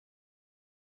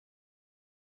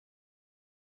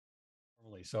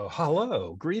Definitely. So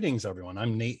hello, greetings everyone.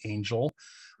 I'm Nate Angel.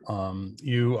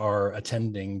 You are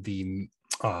attending the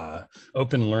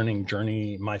Open Learning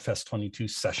Journey MYFest22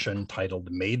 session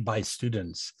titled Made by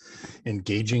Students,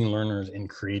 Engaging Learners in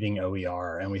Creating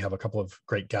OER. And we have a couple of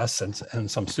great guests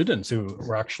and some students who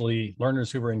were actually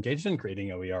learners who were engaged in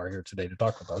creating OER here today to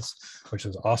talk with us, which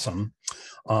is awesome.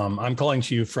 I'm calling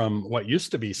to you from what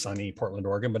used to be sunny Portland,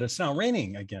 Oregon, but it's now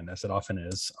raining again, as it often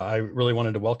is. I really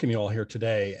wanted to welcome you all here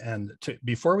today. And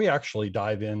before we actually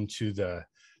dive into the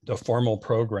formal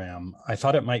program, I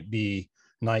thought it might be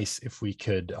nice if we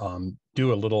could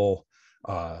do a little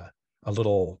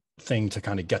thing to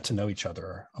kind of get to know each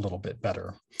other a little bit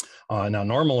better. Now,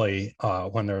 normally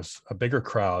when there's a bigger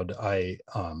crowd, I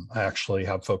actually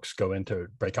have folks go into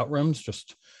breakout rooms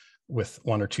just with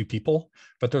one or two people,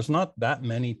 but there's not that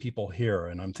many people here.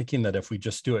 And I'm thinking that if we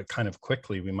just do it kind of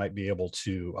quickly, we might be able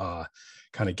to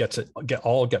kind of get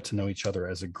to know each other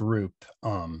as a group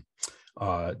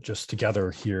just together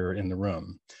here in the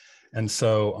room. And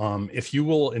so if you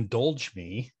will indulge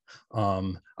me,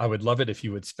 I would love it if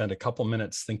you would spend a couple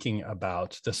minutes thinking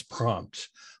about this prompt.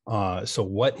 So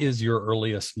what is your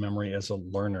earliest memory as a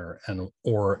learner, and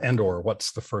or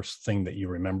what's the first thing that you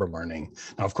remember learning?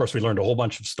 Now, of course, we learned a whole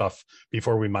bunch of stuff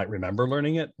before we might remember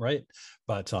learning it, right?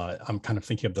 But I'm kind of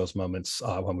thinking of those moments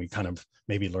when we kind of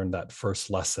maybe learned that first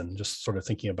lesson, just sort of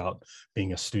thinking about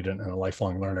being a student and a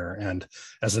lifelong learner. And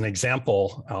as an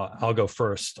example, I'll go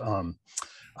first.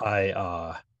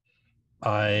 I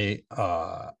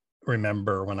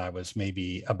remember when I was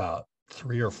maybe about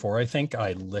 3 or 4, I think,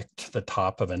 I licked the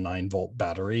top of a 9-volt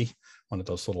battery, one of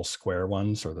those little square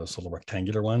ones or those little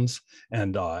rectangular ones,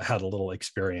 and had a little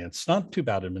experience, not too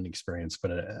bad of an experience,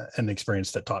 but an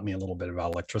experience that taught me a little bit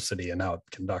about electricity and how it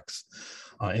conducts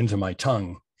into my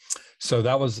tongue. So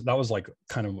that was like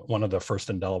kind of one of the first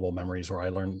indelible memories where I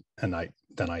learned, and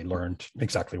then I learned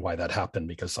exactly why that happened,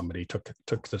 because somebody took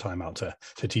the time out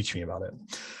to teach me about it.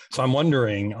 So I'm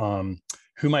wondering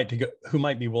who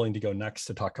might be willing to go next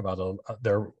to talk about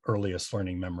their earliest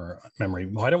learning memory.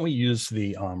 Why don't we use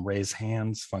the raise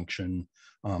hands function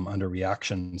under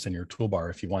reactions in your toolbar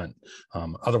if you want.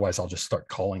 Otherwise, I'll just start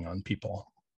calling on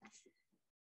people.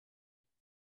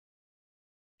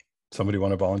 Somebody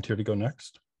want to volunteer to go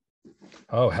next?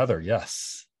 Oh, Heather,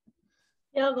 yes.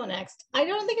 Yeah, I'll go next. I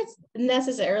don't think it's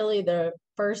necessarily the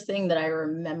first thing that I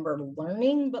remember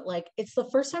learning, but like it's the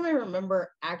first time I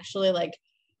remember actually like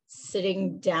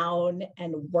sitting down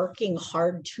and working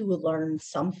hard to learn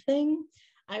something.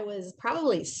 I was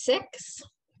probably 6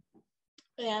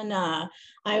 and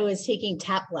I was taking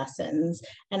tap lessons,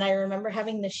 and I remember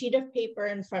having the sheet of paper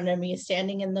in front of me,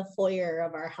 standing in the foyer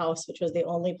of our house, which was the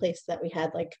only place that we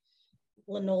had like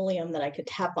linoleum that I could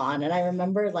tap on. And I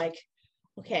remember like,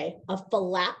 okay, a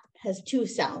flap has 2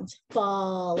 sounds,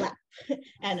 flap,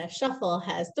 and a shuffle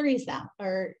has 3 sounds,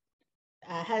 or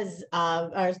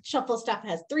shuffle step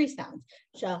has 3 sounds,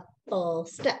 shuffle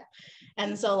step.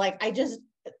 And so like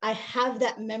I have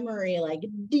that memory like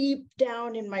deep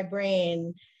down in my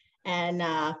brain. And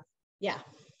yeah.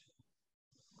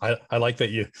 I like that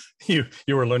you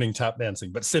were learning tap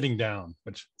dancing, but sitting down,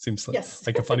 which seems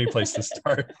like a funny place to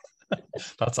start.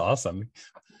 That's awesome.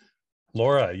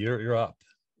 Laura, you're up.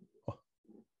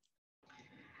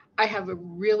 I have a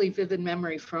really vivid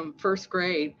memory from 1st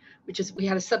grade, which is we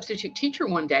had a substitute teacher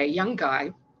one day, a young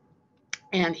guy,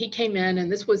 and he came in, and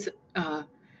this was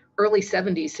early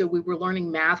 70s. So we were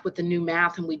learning math with the new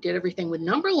math, and we did everything with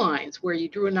number lines, where you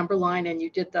drew a number line and you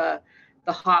did the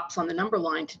hops on the number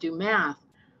line to do math.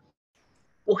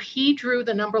 Well, he drew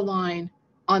the number line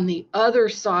on the other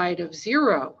side of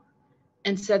 0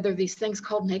 and said there are these things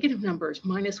called negative numbers,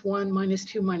 -1,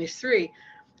 -2, -3.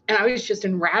 And I was just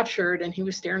enraptured, and he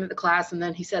was staring at the class. And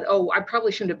then he said, oh, I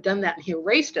probably shouldn't have done that. And he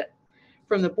erased it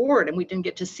from the board, and we didn't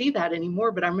get to see that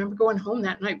anymore. But I remember going home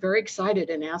that night very excited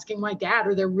and asking my dad,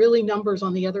 are there really numbers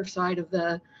on the other side of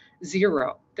the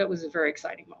 0? That was a very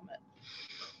exciting moment.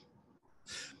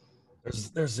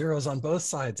 There's zeros on both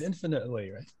sides infinitely,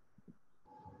 right?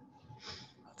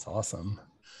 That's awesome.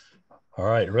 All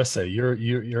right, Rissa,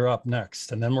 you're up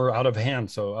next, and then we're out of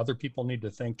hand. So other people need to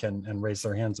think and raise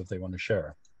their hands if they want to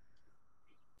share.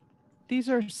 These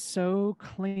are so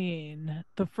clean.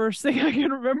 The first thing I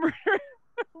can remember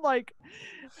like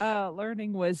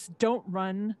learning was don't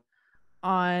run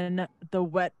on the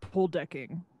wet pool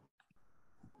decking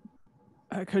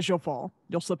because you'll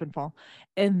slip and fall.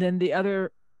 And then the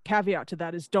other caveat to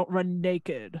that is don't run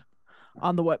naked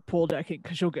on the wet pool decking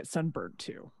because you'll get sunburned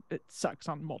too. It sucks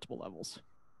on multiple levels.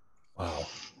 Wow.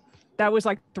 That was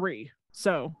like 3.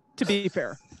 So to be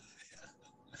fair.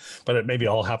 But it maybe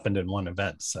all happened in one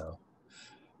event. So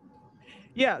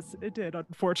Yes, it did,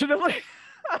 unfortunately.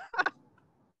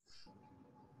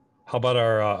 How about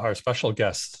our special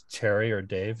guest, Terry or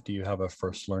Dave? Do you have a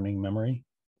first learning memory?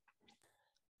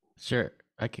 Sure,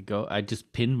 I could go. I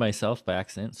just pinned myself by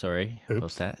accident. Sorry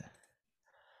about that.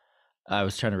 I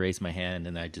was trying to raise my hand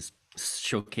and I just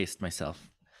showcased myself.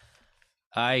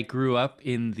 I grew up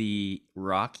in the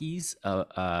Rockies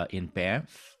in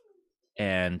Banff,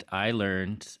 and I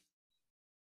learned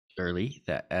early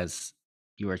that as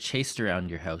you are chased around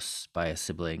your house by a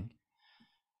sibling,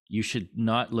 you should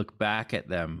not look back at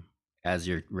them as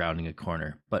you're rounding a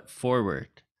corner, but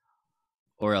forward,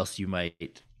 or else you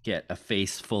might get a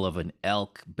face full of an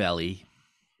elk belly.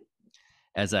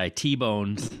 As I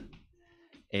T-boned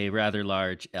a rather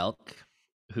large elk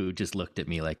who just looked at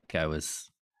me like I was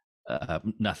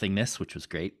nothingness, which was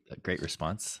great. A great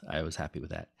response. I was happy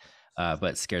with that,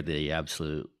 but scared the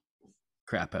absolute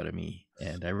crap out of me,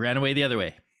 and I ran away the other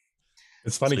way.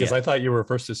 It's funny because I thought you were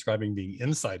first describing being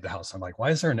inside the house. I'm like,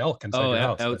 why is there an elk inside your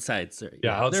house? Outside. Sorry.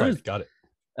 Yeah, outside. Got it.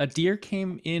 A deer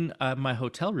came in my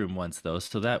hotel room once, though,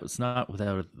 so that was not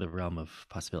without the realm of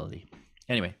possibility.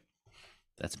 Anyway,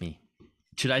 that's me.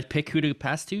 Should I pick who to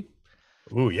pass to?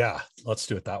 Oh yeah, let's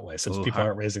do it that way since people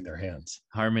aren't raising their hands.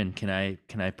 Harmon, can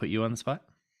I put you on the spot?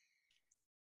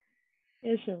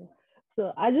 Yeah, sure.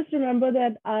 So I just remember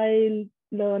that I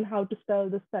learned how to spell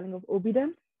the spelling of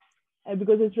obedient, and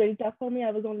because it's really tough for me.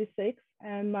 I was only 6,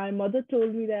 and my mother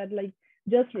told me that like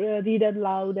just read it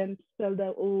loud and spell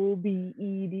the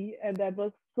O-B-E-D, and that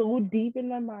was so deep in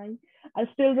my mind. I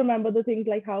still remember the things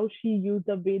like how she used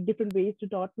the different ways to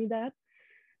taught me that,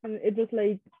 and it was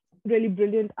like really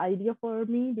brilliant idea for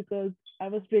me because I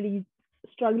was really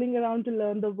struggling around to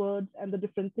learn the words and the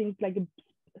different things like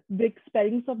big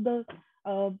spellings of the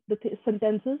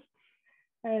sentences.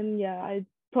 And yeah, I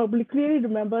probably clearly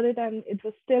remember it and it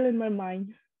was still in my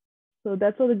mind. So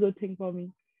that was a good thing for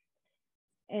me.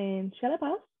 And shall I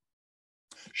pass?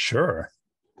 Sure.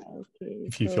 Okay.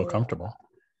 If you feel comfortable.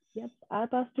 Yep, I'll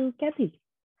pass to Kathy.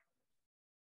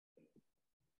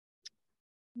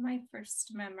 My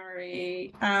first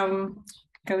memory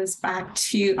goes back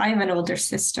to, I have an older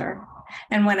sister,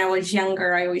 and when I was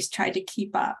younger, I always tried to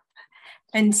keep up.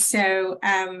 And so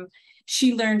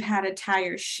she learned how to tie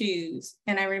her shoes.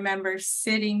 And I remember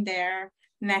sitting there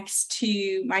next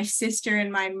to my sister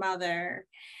and my mother,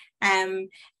 and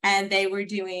they were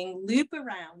doing loop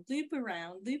around, loop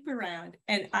around, loop around.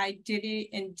 And I did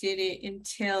it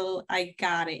until I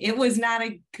got it. It was not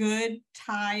a good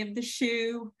tie of the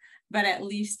shoe, but at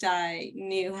least I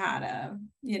knew how to,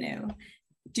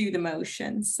 do the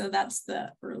motions. So that's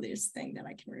the earliest thing that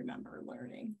I can remember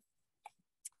learning.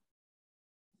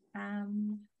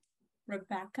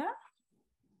 Rebecca?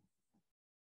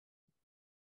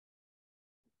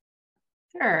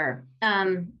 Sure.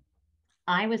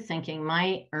 I was thinking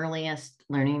my earliest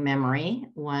learning memory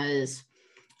was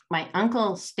my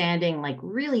uncle standing like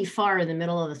really far in the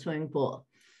middle of the swimming pool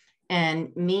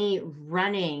and me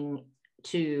running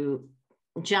to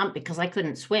jump because I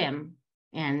couldn't swim.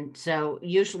 And so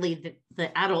usually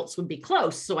the adults would be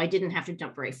close, so I didn't have to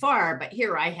jump very far, but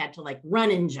here I had to like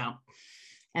run and jump.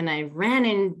 And I ran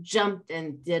and jumped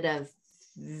and did a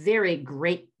very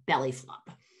great belly flop.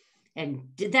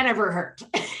 And did that ever hurt?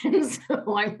 And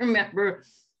so I remember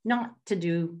not to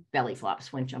do belly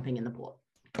flops when jumping in the pool.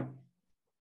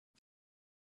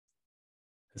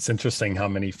 It's interesting how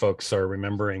many folks are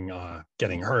remembering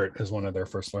getting hurt as one of their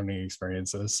first learning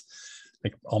experiences.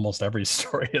 Like almost every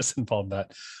story has involved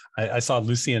that. I saw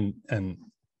Lucy and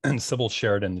Sybil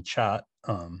shared in the chat.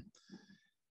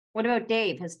 What about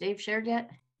Dave? Has Dave shared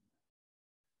yet?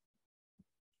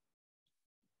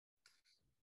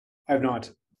 I have not.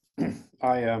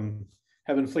 I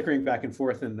have been flickering back and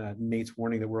forth, and Nate's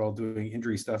warning that we're all doing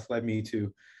injury stuff led me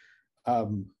to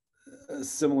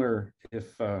similar,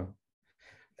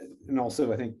 and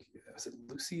also I think, was it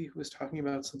Lucy who was talking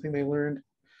about something they learned?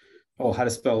 Oh, how to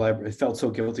spell library. I felt so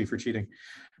guilty for cheating.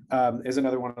 Is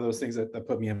another one of those things that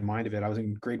put me in mind of it. I was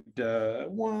in grade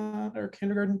 1 or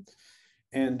kindergarten,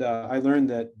 and I learned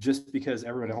that just because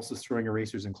everyone else is throwing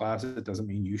erasers in class, it doesn't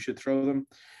mean you should throw them.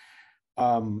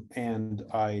 And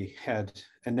I had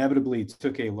inevitably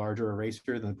took a larger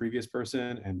eraser than the previous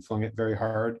person and flung it very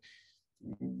hard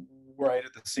right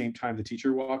at the same time the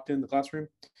teacher walked in the classroom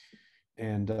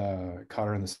and caught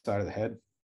her on the side of the head,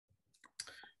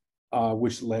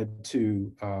 which led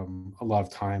to a lot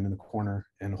of time in the corner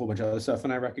and a whole bunch of other stuff.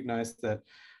 And I recognized that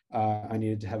I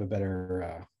needed to have a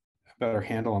better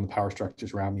handle on the power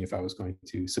structures around me if I was going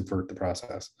to subvert the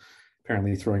process.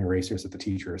 Apparently throwing erasers at the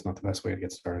teacher is not the best way to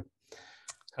get started.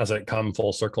 Has it come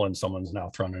full circle and someone's now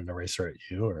thrown an eraser at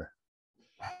you, or?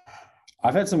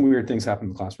 I've had some weird things happen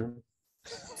in the classroom.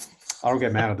 I don't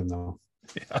get mad at them though.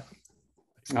 Yeah.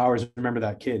 I always remember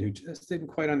that kid who just didn't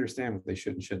quite understand what they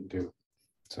should and shouldn't do.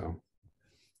 So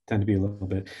tend to be a little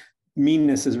bit,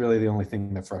 meanness is really the only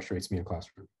thing that frustrates me in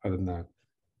classroom. Other than that,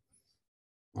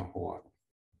 not a whole lot.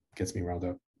 Gets me riled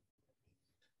up.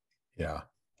 Yeah,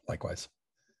 likewise.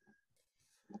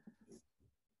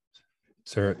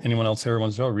 Is there anyone else here who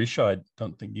wants to go? Risha, I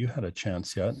don't think you had a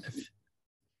chance yet.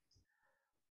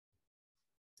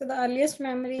 So the earliest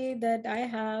memory that I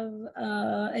have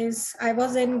is I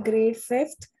was in grade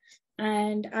 5th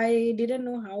and I didn't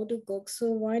know how to cook. So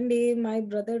one day my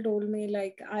brother told me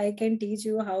like, I can teach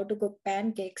you how to cook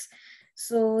pancakes.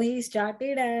 So he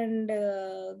started and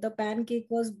the pancake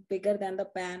was bigger than the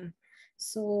pan.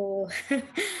 So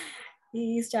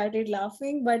he started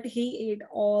laughing, but he ate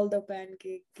all the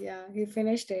pancake. Yeah, he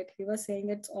finished it. He was saying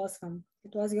it's awesome.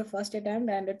 It was your first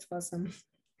attempt and it's awesome.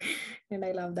 And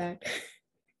I love that.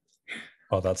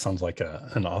 Oh, that sounds like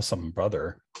an awesome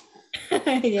brother.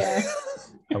 Yeah.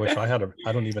 I wish I had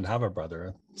I don't even have a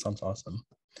brother. It sounds awesome.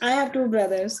 I have 2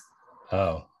 brothers.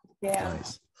 Oh, yeah.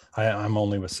 Nice. I'm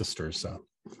only with sisters, so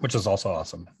which is also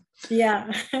awesome.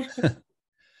 Yeah.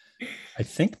 I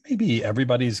think maybe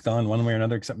everybody's gone one way or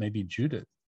another except maybe Judith.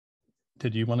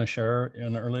 Did you want to share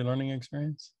an early learning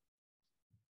experience?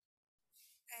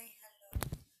 Hi, hello.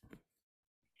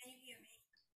 Can you hear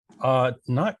me?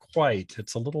 Not quite.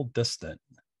 It's a little distant.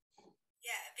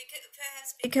 Yeah,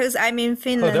 because I'm in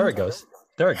Finland. Oh, there it goes.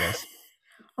 There it goes.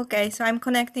 Okay, so I'm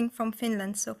connecting from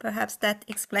Finland, so perhaps that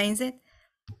explains it.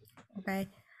 Okay.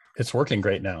 It's working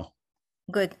great now.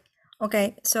 Good.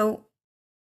 Okay, so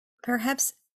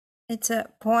perhaps it's a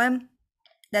poem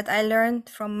that I learned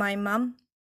from my mom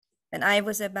when I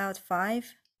was about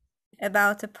 5,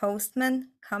 about a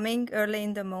postman coming early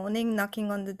in the morning, knocking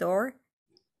on the door.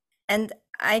 And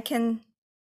I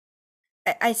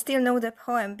still know the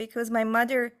poem because my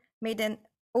mother made an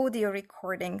audio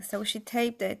recording, so she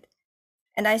taped it.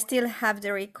 And I still have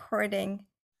the recording,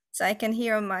 so I can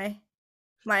hear my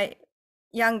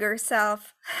younger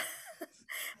self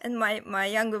and my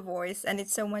younger voice, and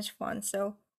it's so much fun.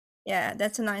 So yeah,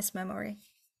 that's a nice memory.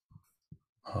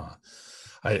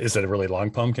 Is it a really long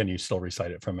poem? Can you still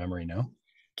recite it from memory now?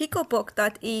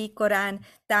 Kikopogtat éj korán,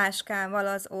 táskával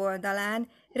az oldalán,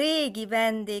 régi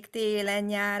vendég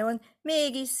télen-nyáron,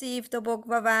 mégis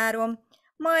szívtobogva várom,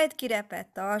 majd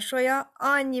kirepett alsója,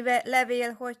 annyi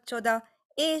levél, hogy csoda,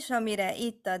 és amire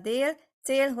itt a dél,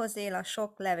 célhoz él a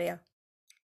sok levél.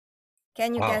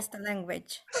 Can you guess the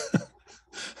language?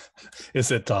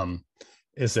 Is it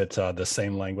the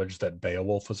same language that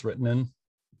Beowulf was written in?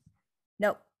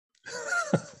 No.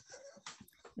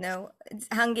 No, it's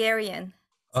Hungarian.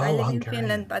 So Oh, I live Hungarian. in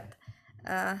Finland, but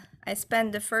I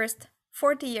spent the first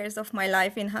 40 years of my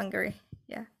life in Hungary.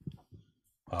 Yeah.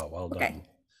 Oh, well done. Okay.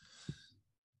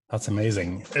 That's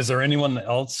amazing. Is there anyone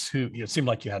else who, it seemed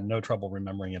like you had no trouble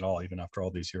remembering it all, even after all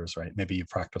these years, right? Maybe you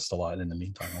practiced a lot in the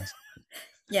meantime also.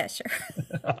 Yeah, sure.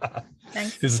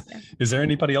 Thanks. Is there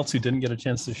anybody else who didn't get a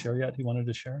chance to share yet who wanted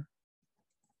to share?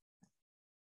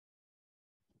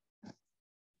 I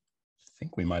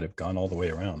think we might have gone all the way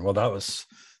around. Well, that was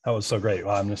so great.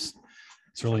 Well, it's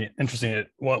really interesting.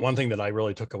 One thing that I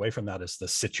really took away from that is the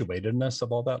situatedness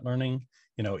of all that learning.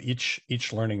 You know,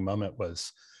 each learning moment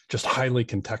was just highly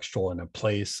contextual in a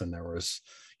place, and there was,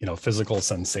 you know, physical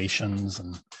sensations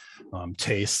and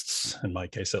tastes, in my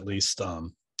case at least,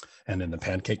 and in the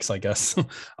pancakes, I guess.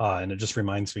 And it just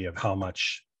reminds me of how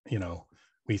much, you know,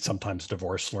 we sometimes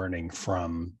divorce learning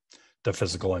from the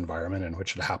physical environment in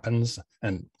which it happens,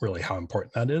 and really how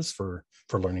important that is for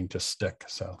learning to stick.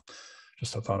 So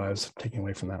just a thought I was taking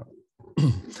away from that.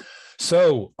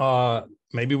 So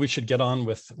maybe we should get on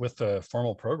with the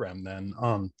formal program then.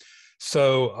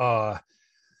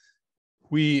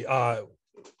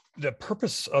 The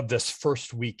purpose of this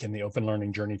first week in the Open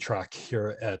Learning Journey track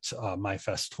here at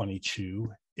MYFest22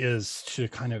 is to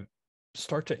kind of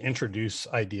start to introduce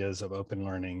ideas of open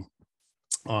learning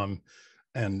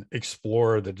and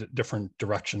explore the different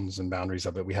directions and boundaries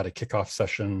of it. We had a kickoff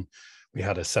session. We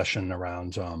had a session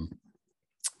around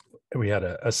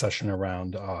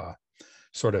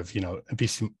sort of, you know,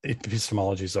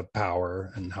 epistemologies of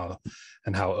power and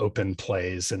how open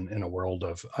plays in a world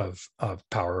of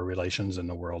power relations in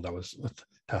the world. That was with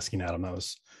Tasking Atom. That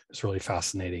was really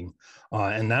fascinating.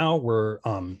 And now we're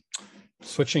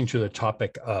switching to the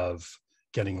topic of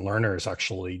getting learners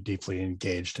actually deeply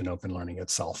engaged in open learning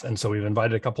itself. And so we've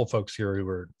invited a couple of folks here who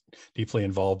were deeply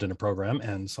involved in a program,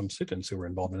 and some students who were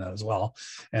involved in that as well.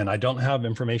 And I don't have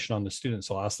information on the students,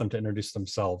 so I'll ask them to introduce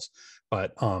themselves.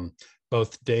 But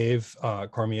both Dave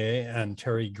Cormier and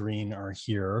Terry Green are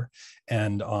here.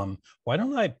 And why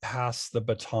don't I pass the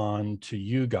baton to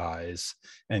you guys,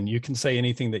 and you can say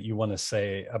anything that you want to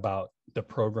say about the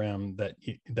program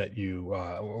that you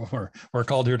were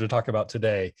called here to talk about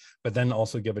today, but then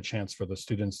also give a chance for the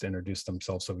students to introduce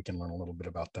themselves so we can learn a little bit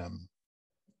about them.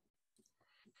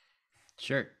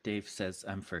 Sure. Dave says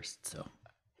I'm first, so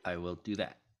I will do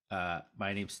that.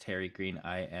 My name's Terry Green.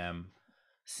 I am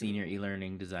Senior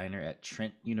E-Learning Designer at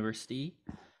Trent University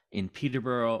in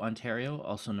Peterborough, Ontario,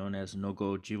 also known as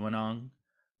Nogo-Jiwanong,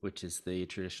 which is the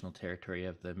traditional territory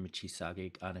of the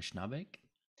Mississauga Anishinaabe.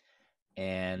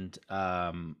 And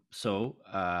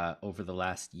over the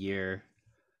last year,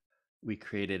 we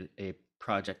created a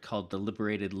project called the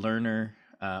Liberated Learner,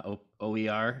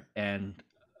 OER, and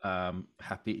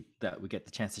happy that we get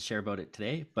the chance to share about it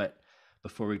today. But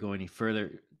before we go any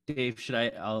further, Dave,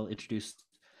 I'll introduce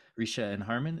Risha and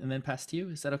Harmon and then pass to you.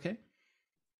 Is that okay?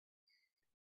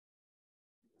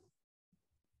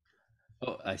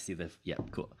 Oh, I see yeah,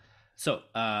 cool. So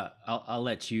I'll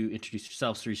let you introduce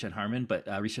yourselves, Risha and Harmon, but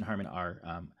Risha and Harmon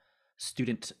are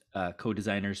student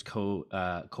co-designers,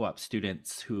 co-op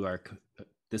students who are,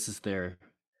 this is their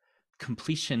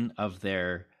completion of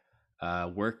their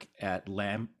work at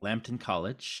Lambton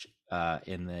College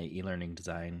in the e-learning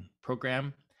design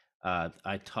program.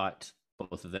 I taught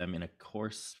both of them in a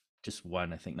course, just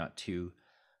one, I think, not two.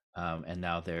 And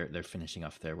now they're finishing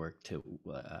off their work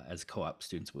as co-op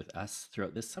students with us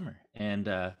throughout this summer. And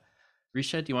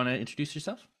Risha, do you want to introduce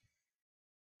yourself?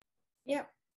 Yeah,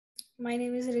 my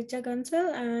name is Richa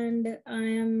Kansal, and I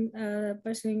am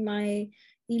pursuing my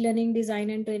e-learning design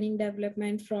and training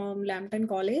development from Lambton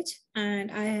College. And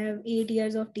I have 8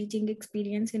 years of teaching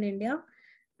experience in India.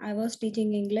 I was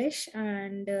teaching English,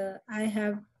 and I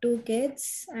have 2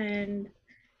 kids, and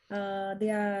they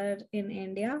are in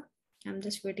India. I'm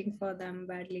just waiting for them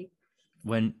badly.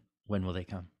 When will they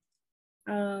come?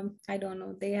 I don't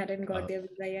know. They hadn't got their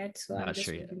visa yet, so I'm just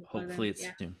sure yet. waiting for Hopefully them.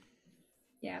 it's soon.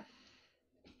 Yeah.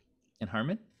 And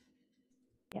Harmon?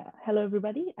 Yeah. Hello,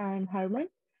 everybody. I'm Harmon,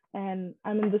 and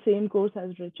I'm in the same course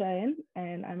as Richa,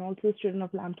 and I'm also a student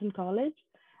of Lambton College.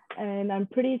 And I'm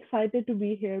pretty excited to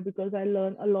be here because I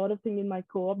learned a lot of things in my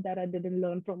co-op that I didn't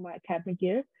learn from my academic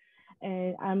year.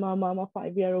 And I'm a mom of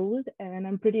 5-year-old, and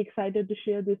I'm pretty excited to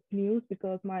share this news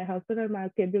because my husband and my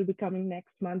kid will be coming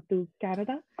next month to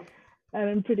Canada, and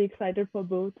I'm pretty excited for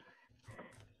both.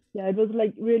 Yeah, it was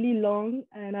like really long,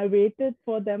 and I waited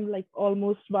for them like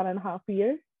almost 1.5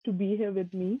 years to be here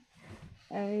with me,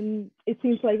 and it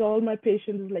seems like all my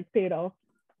patience is like paid off.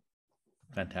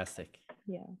 Fantastic.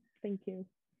 Yeah, thank you.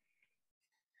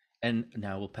 And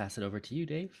now we'll pass it over to you,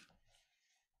 Dave.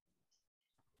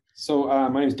 So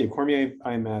my name is Dave Cormier.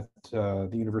 I'm at the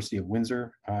University of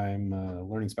Windsor. I'm a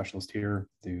learning specialist here,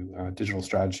 do digital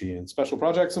strategy and special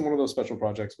projects. And one of those special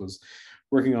projects was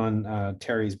working on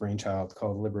Terry's brainchild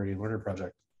called the Liberated Learner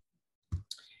Project.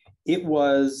 It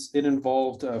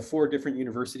involved 4 different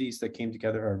universities that came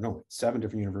together, or no, 7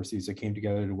 different universities that came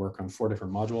together to work on 4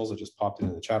 different modules. I just popped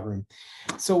into the chat room.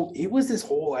 So it was this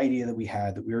whole idea that we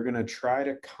had that we were going to try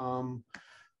to come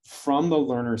from the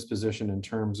learner's position in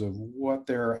terms of what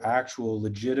their actual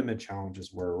legitimate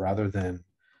challenges were, rather than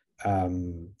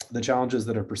the challenges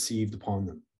that are perceived upon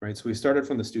them, right? So we started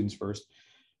from the students first.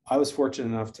 I was fortunate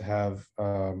enough to have,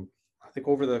 I think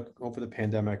over the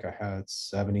pandemic, I had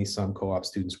 70 some co-op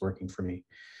students working for me.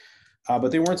 But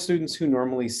they weren't students who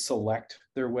normally select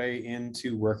their way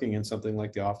into working in something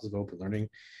like the Office of Open Learning.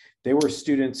 They were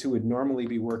students who would normally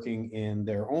be working in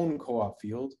their own co-op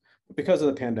field, but because of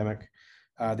the pandemic,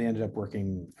 they ended up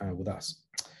working with us.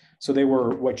 So they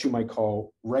were what you might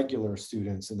call regular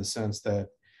students, in the sense that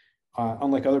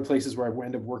unlike other places where I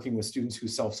end up working with students who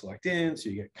self-select in, so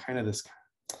you get kind of this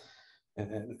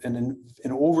an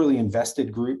overly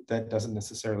invested group that doesn't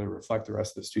necessarily reflect the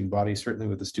rest of the student body. Certainly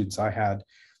with the students I had,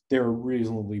 they were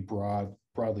reasonably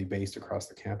broadly based across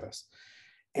the campus.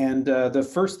 And the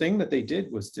first thing that they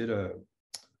did was did a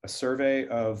survey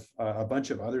of a bunch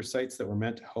of other sites that were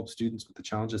meant to help students with the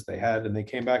challenges they had. And they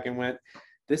came back and went,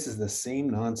 this is the same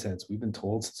nonsense we've been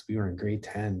told since we were in grade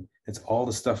 10. It's all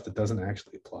the stuff that doesn't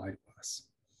actually apply to us.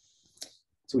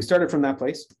 So we started from that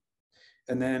place.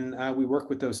 And then we worked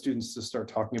with those students to start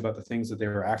talking about the things that they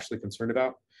were actually concerned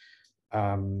about.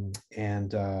 It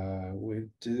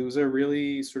was a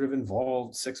really sort of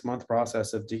involved 6-month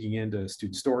process of digging into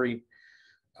student story.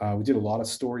 We did a lot of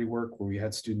story work where we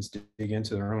had students dig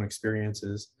into their own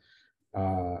experiences.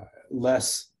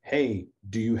 Less, hey,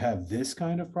 do you have this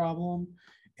kind of problem?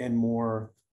 And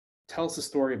more, tell us a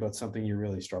story about something you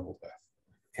really struggled with.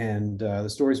 And the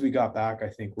stories we got back, I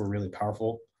think, were really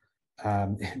powerful.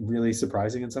 and really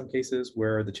surprising in some cases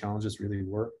where the challenges really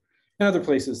were. In other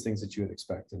places, things that you would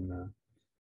expect. And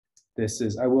this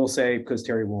is, I will say, because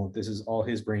Terry won't, this is all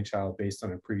his brainchild based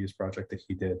on a previous project that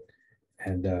he did.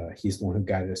 And he's the one who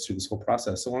guided us through this whole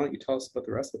process. So why don't you tell us about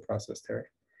the rest of the process, Terry?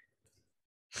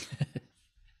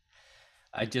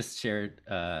 I just shared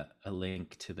a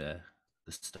link to the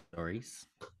stories,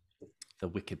 the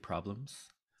wicked problems.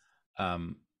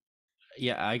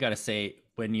 Yeah, I gotta say,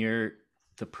 when you're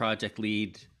the project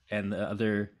lead and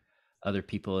the other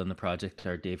people in the project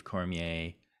are Dave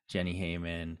Cormier, Jenny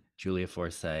Heyman, Julia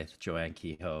Forsyth, Joanne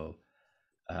Kehoe,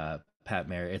 Pat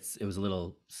Mayer, it was a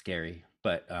little scary,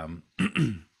 but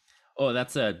oh,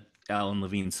 that's a Alan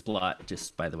Levine Splot,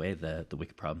 just by the way, the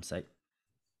Wicked Problem site,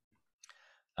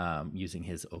 using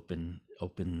his open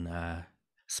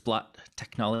Splot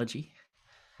technology.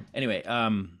 Anyway,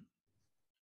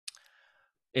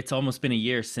 it's almost been a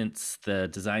year since the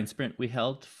design sprint we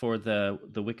held for the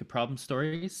Wicked Problem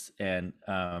stories, and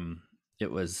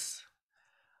it was,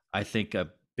 I think, a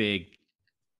big.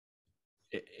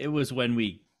 It was when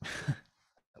we,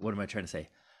 what am I trying to say?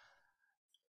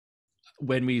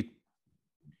 When we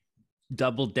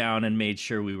doubled down and made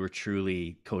sure we were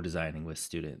truly co-designing with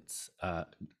students.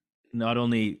 Not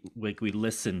only like we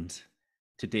listened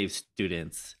to Dave's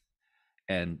students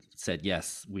and said,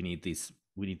 yes, we need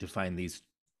to find these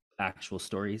actual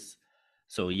stories.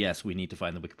 So yes, we need to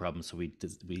find the wicked problem. So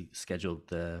we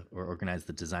scheduled or organized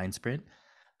the design sprint,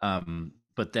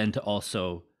 but then to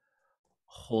also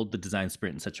hold the design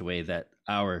sprint in such a way that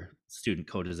our student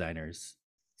co-designers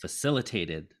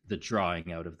facilitated the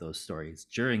drawing out of those stories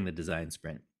during the design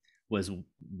sprint was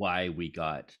why we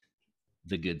got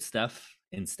the good stuff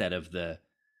instead of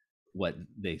what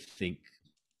they think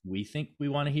we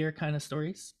want to hear kind of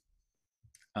stories.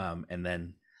 And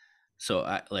then, so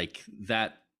I like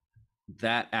that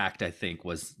act, I think,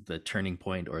 was the turning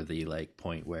point, or the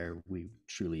point where we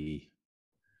truly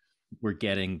were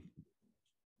getting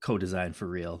co-design for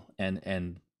real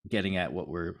and getting at what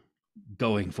we're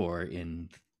going for in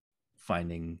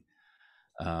finding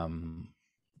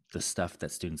the stuff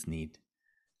that students need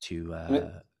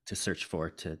to search for,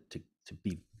 to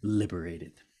be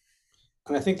liberated.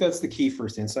 And I think that's the key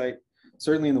first insight.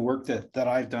 Certainly in the work that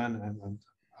I've done,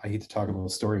 I hate to talk about the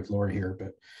story of Laura here,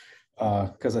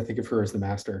 but because I think of her as the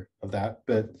master of that.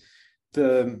 But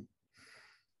the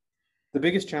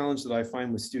biggest challenge that I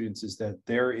find with students is that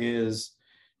there is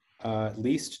at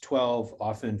least 12,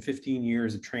 often 15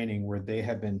 years of training where they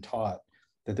have been taught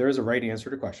that there is a right answer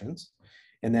to questions,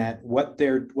 and that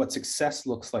what success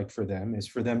looks like for them is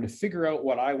for them to figure out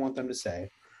what I want them to say.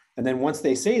 And then once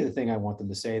they say the thing I want them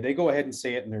to say, they go ahead and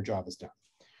say it and their job is done.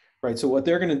 Right. So what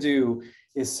they're going to do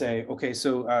is say, okay,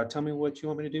 so tell me what you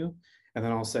want me to do. And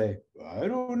then I'll say, I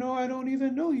don't know. I don't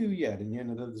even know you yet. And you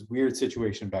know, this weird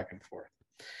situation back and forth.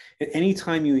 At any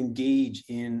time you engage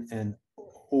in an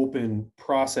open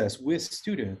process with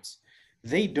students,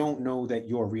 they don't know that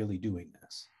you're really doing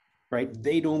this, right?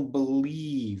 They don't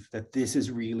believe that this is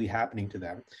really happening to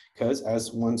them, because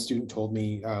as one student told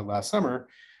me last summer,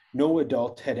 no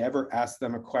adult had ever asked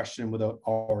them a question without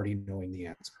already knowing the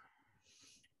answer,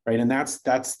 right? And that's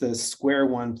the square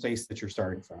one place that you're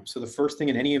starting from. So the first thing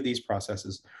in any of these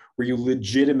processes where you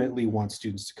legitimately want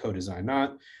students to co-design,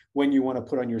 not when you want to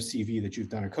put on your CV that you've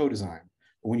done a co-design,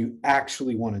 but when you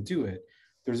actually want to do it,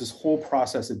 there's this whole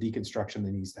process of deconstruction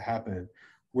that needs to happen,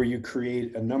 where you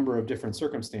create a number of different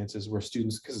circumstances where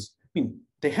students, because I mean,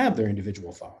 they have their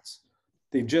individual thoughts.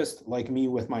 They've just, like me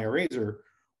with my eraser,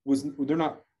 they're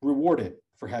not rewarded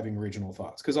for having original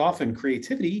thoughts, because often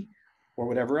creativity or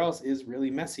whatever else is really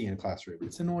messy in a classroom.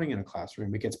 It's annoying in a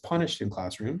classroom. It gets punished in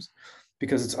classrooms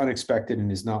because it's unexpected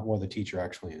and is not what the teacher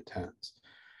actually intends.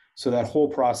 So that whole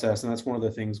process, and that's one of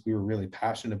the things we were really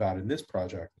passionate about in this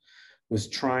project, was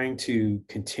trying to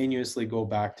continuously go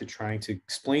back to trying to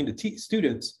explain to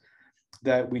students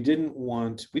that we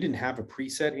didn't have a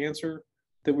preset answer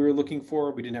that we were looking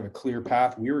for. We didn't have a clear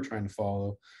path we were trying to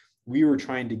follow. We were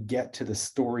trying to get to the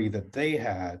story that they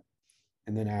had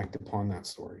and then act upon that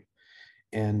story.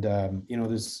 And, you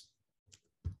know,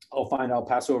 I'll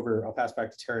pass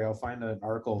back to Terry. I'll find an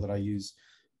article that I use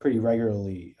pretty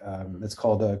regularly. It's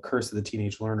called The Curse of the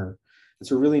Teenage Learner.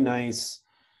 It's a really nice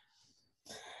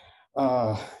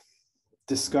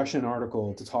discussion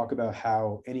article to talk about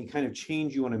how any kind of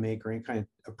change you want to make or any kind of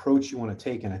approach you want to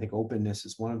take, and I think openness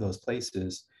is one of those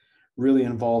places, really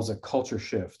involves a culture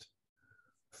shift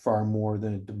far more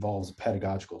than it involves a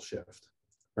pedagogical shift,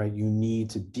 right? You need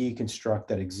to deconstruct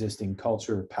that existing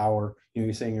culture of power. You know,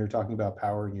 you're saying you're talking about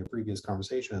power in your previous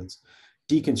conversations.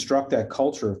 Deconstruct that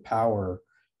culture of power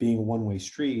being a one-way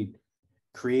street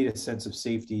create a sense of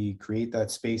safety, create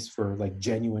that space for like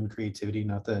genuine creativity,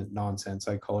 not the nonsense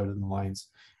I colored in the lines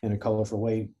in a colorful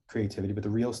way creativity, but the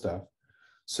real stuff,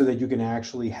 so that you can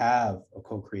actually have a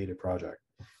co-created project,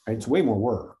 right? It's way more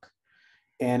work,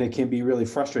 and it can be really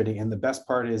frustrating. And the best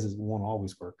part is it won't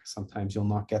always work. Sometimes you'll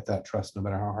not get that trust no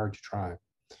matter how hard you try,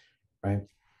 right?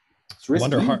 It's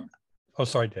risky. Oh,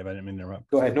 sorry, Dave, I didn't mean to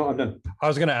interrupt. Go ahead. No, I'm done. I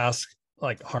was going to ask,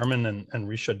 like, Harmon and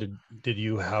Risha, did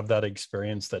you have that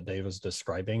experience that Dave was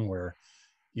describing, where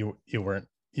you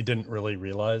didn't really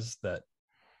realize that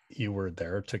you were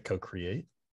there to co-create?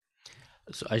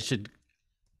 So I should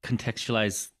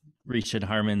contextualize Risha and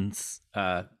Harmon's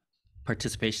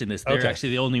participation in this. They're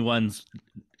actually the only ones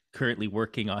currently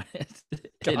working on it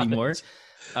anymore.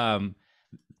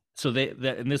 So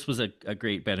and this was a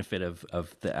great benefit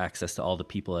of the access to all the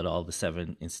people at all the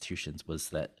 7 institutions, was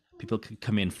that people could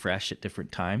come in fresh at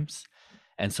different times.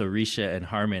 And so Risha and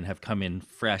Harmon have come in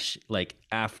fresh, like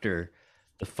after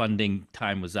the funding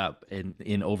time was up,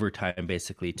 in overtime,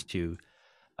 basically, to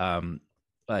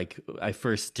like, I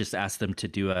first just asked them to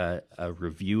do a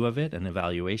review of it, an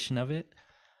evaluation of it.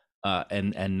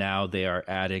 And now they are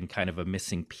adding kind of a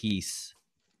missing piece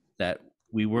that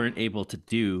we weren't able to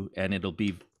do. And it'll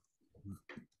be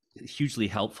hugely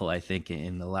helpful, I think,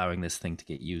 in allowing this thing to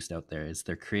get used out there, is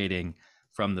they're creating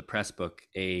from the Pressbook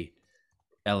a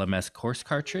LMS course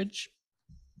cartridge,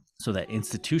 so that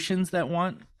institutions that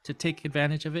want to take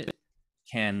advantage of it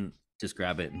can just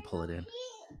grab it and pull it in.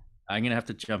 I'm going to have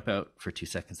to jump out for 2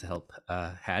 seconds to help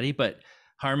Hattie, but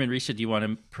Harmon, Risha, do you want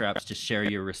to perhaps just share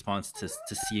your response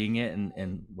to seeing it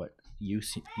and what you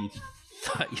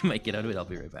thought you might get out of it? I'll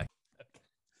be right back.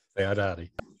 Say hi to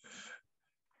Hattie.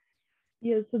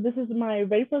 Yeah, so this is my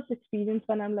very first experience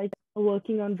when I'm like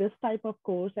working on this type of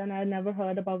course, and I never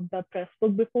heard about the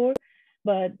Pressbook before.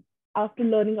 But after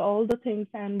learning all the things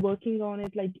and working on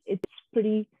it, like, it's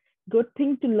pretty good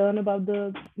thing to learn about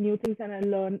the new things, and I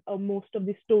learned most of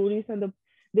the stories, and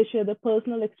they share the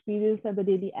personal experience and the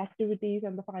daily activities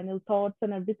and the final thoughts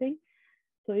and everything.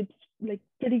 So it's like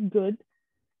pretty good.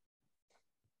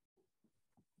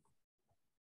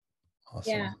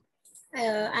 Awesome. Yeah.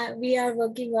 We are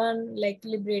working on like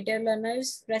Liberator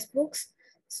Learners Pressbooks.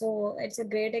 So it's a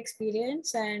great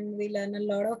experience, and we learn a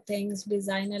lot of things,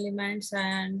 design elements,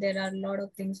 and there are a lot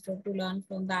of things to learn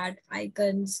from that,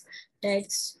 icons,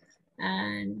 text,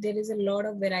 and there is a lot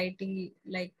of variety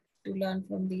like to learn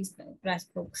from these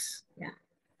Pressbooks. Yeah.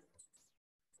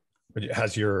 But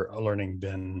has your learning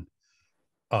been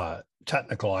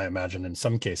technical? I imagine in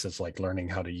some cases, like learning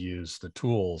how to use the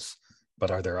tools,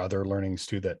 but are there other learnings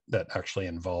too that actually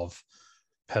involve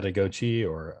pedagogy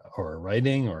or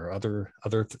writing or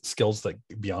other skills that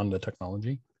beyond the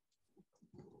technology?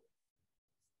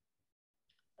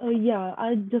 Yeah,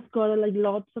 I just got like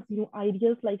lots of new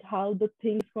ideas, like how the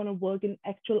things gonna work in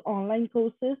actual online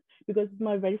courses, because it's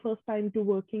my very first time to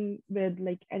working with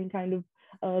like any kind of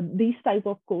these type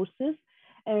of courses.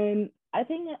 And I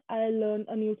think I learned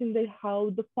a new thing, that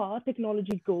how the far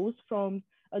technology goes from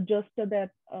just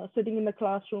that sitting in the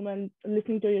classroom and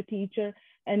listening to your teacher,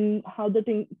 and how the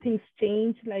things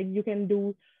change. Like, you can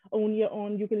do on your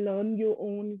own, you can learn your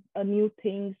own new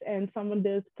things, and someone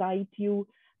does guide you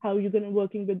how you're going to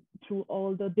working with through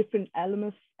all the different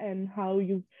elements, and how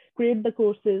you create the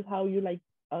courses, how you like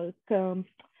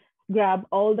grab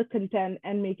all the content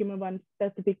and make them a one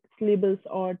specific syllabus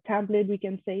or template, we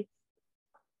can say.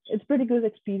 It's pretty good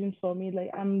experience for me. Like,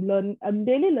 I'm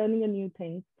daily learning a new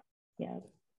thing. Yeah,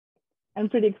 I'm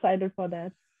pretty excited for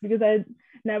that, because I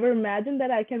never imagined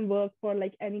that I can work for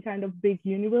like any kind of big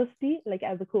university, like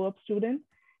as a co-op student.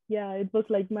 Yeah, it was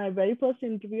like my very first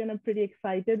interview, and I'm pretty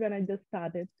excited when I just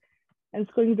started, and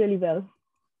it's going really well.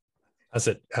 Has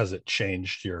it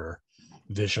changed your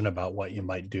vision about what you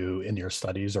might do in your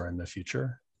studies or in the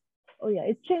future? Oh yeah,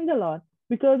 it changed a lot,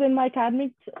 because in my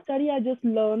academic study, I just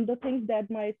learned the things that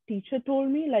my teacher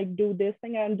told me, like do this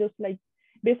thing. I'm just like,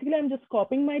 basically I'm just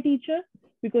copying my teacher,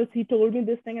 because he told me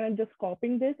this thing and I'm just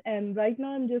copying this. And right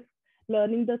now I'm just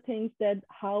learning the things that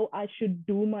how I should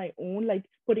do my own, like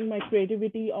putting my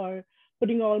creativity or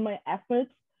putting all my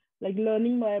efforts, like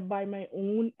learning by my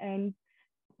own and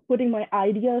putting my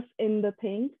ideas in the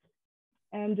things,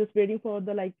 and just waiting for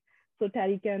the like, so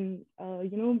Terry can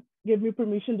give me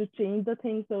permission to change the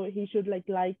thing. So he should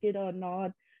like it or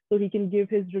not, so he can give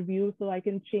his review, so I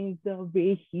can change the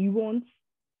way he wants.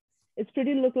 It's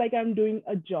pretty look like I'm doing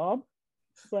a job,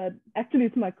 but actually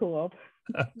it's my co-op.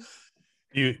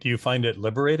 Do you find it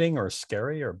liberating or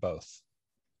scary or both?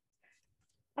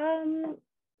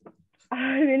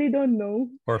 I really don't know.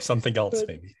 Or something else,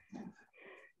 maybe.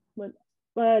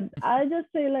 But I just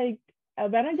say like,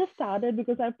 when I just started,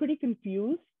 because I'm pretty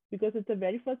confused, because it's a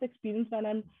very first experience when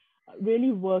I'm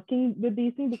really working with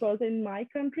these things, because in my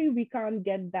country, we can't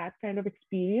get that kind of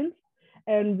experience.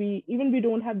 And we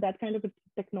don't have that kind of a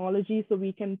technology, so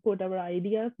we can put our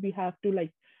ideas. We have to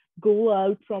like go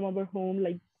out from our home,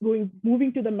 like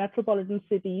moving to the metropolitan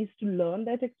cities to learn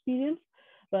that experience.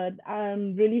 But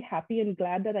I'm really happy and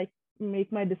glad that I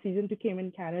make my decision to come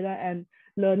in Canada and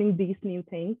learning these new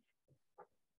things.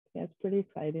 Yeah, it's pretty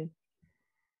exciting.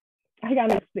 I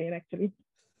can't explain actually.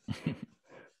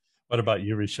 What about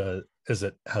you, Risha?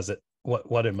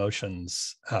 What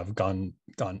emotions have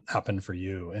happened for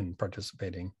you in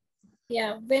participating?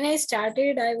 Yeah, when I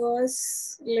started, I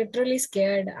was literally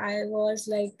scared. I was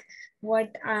like,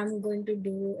 what I'm going to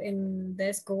do in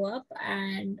this co-op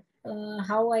and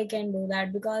how I can do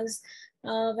that. Because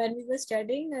when we were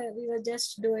studying, we were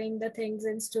just doing the things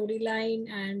in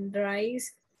Storyline and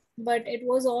Rise, but it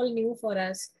was all new for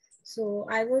us. So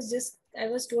I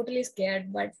was totally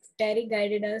scared, but Terry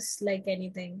guided us like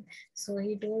anything. So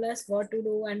he told us what to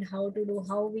do and how to do,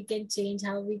 how we can change,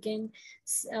 how we can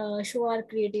show our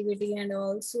creativity. And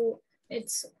also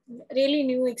it's really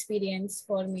new experience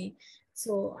for me.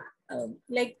 So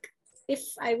like if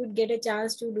I would get a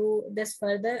chance to do this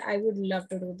further, I would love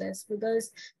to do this,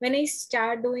 because when I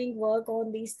start doing work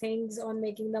on these things, on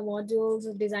making the modules,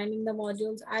 designing the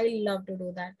modules, I love to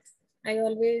do that. I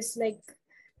always like,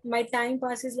 my time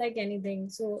passes like anything.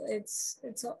 So it's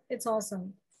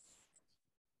awesome.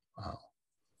 Wow.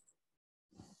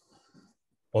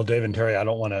 Well, Dave and Terry, I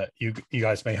don't want to, you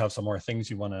guys may have some more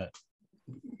things you want to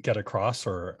get across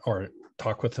or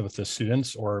talk with the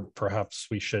students, or perhaps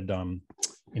we should,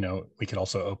 we could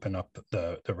also open up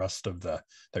the rest of the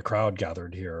crowd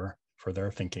gathered here for their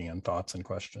thinking and thoughts and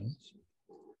questions.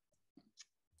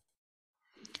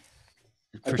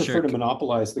 I prefer to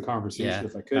monopolize the conversation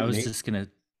if I could. I was just going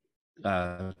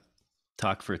to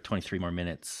talk for 23 more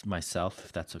minutes myself,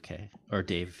 if that's okay. Or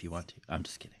Dave, if you want to. I'm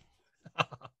just kidding.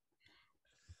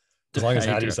 As long as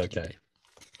Hattie's okay.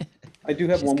 I do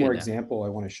have one more example I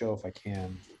want to show if I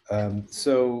can.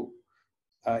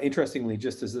 Interestingly,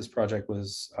 just as this project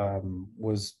was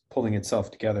pulling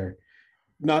itself together,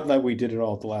 not that we did it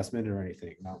all at the last minute or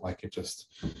anything, not like it just,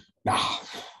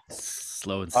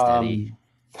 slow and steady.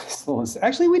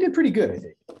 Actually, we did pretty good, I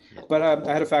think. But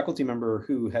I had a faculty member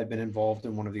who had been involved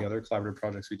in one of the other collaborative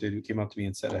projects we did, who came up to me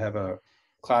and said, I have a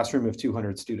classroom of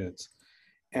 200 students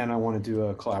and I want to do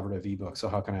a collaborative ebook. So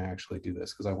how can I actually do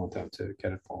this? Because I want them to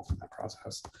get involved in that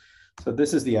process. So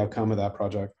this is the outcome of that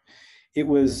project. It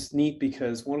was neat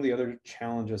because one of the other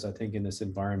challenges, I think, in this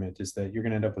environment is that you're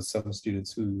going to end up with some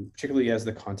students who, particularly as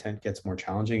the content gets more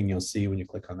challenging, and you'll see when you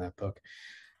click on that book,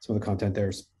 some of the content there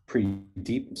is pretty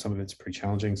deep. Some of it's pretty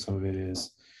challenging. Some of it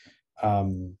is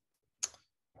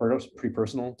pretty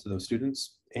personal to those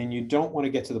students. And you don't want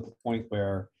to get to the point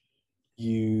where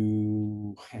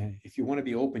if you want to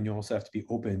be open, you also have to be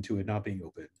open to it not being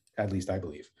open, at least I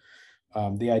believe.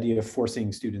 The idea of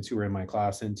forcing students who are in my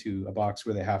class into a box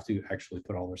where they have to actually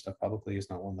put all their stuff publicly is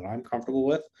not one that I'm comfortable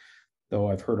with, though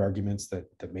I've heard arguments that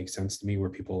make sense to me where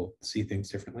people see things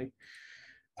differently.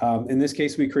 In this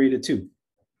case, we created two.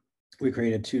 We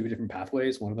created two different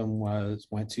pathways. One of them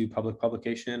went to public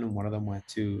publication, and one of them went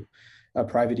to a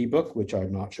private ebook, which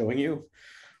I'm not showing you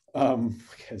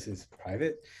because it's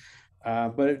private.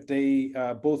 But they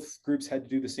both groups had to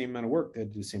do the same amount of work. They had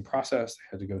to do the same process. They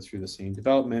had to go through the same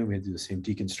development. We had to do the same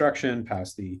deconstruction,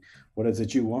 past the what is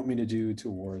it you want me to do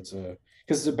towards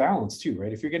because it's a balance too,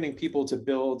 right? If you're getting people to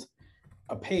build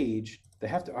a page, they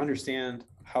have to understand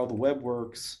how the web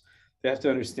works. They have to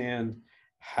understand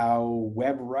how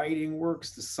web writing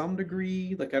works to some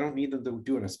degree. Like I don't need them to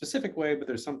do it in a specific way, but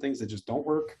there's some things that just don't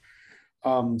work.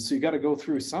 So you got to go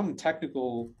through some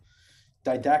technical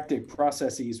didactic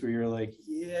processes where you're like,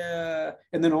 yeah.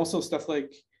 And then also stuff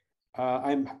like,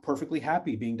 I'm perfectly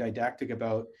happy being didactic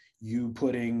about you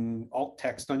putting alt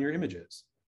text on your images.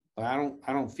 I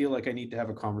don't feel like I need to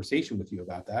have a conversation with you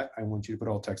about that. I want you to put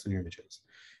alt text on your images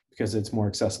because it's more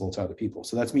accessible to other people.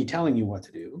 So that's me telling you what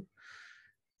to do.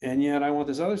 And yet I want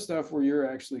this other stuff where you're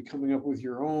actually coming up with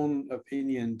your own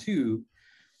opinion too.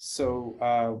 So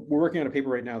we're working on a paper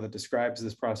right now that describes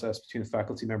this process between a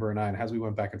faculty member and I, and as we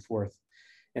went back and forth,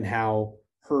 and how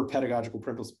her pedagogical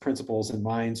principles and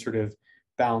mine sort of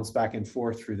bounce back and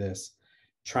forth through this,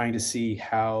 trying to see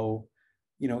how,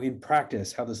 in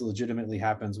practice, how this legitimately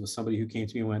happens with somebody who came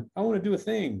to me and went, I want to do a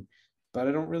thing, but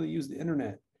I don't really use the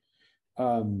internet.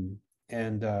 And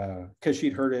because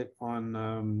she'd heard it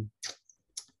on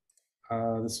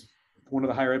this one of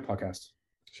the higher ed podcasts.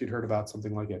 She'd heard about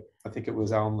something like it. I think it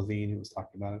was Alan Levine who was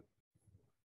talking about it.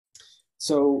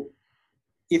 So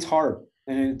it's hard.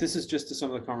 And this is just to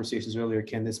some of the conversations earlier.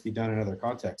 Can this be done in other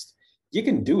contexts? You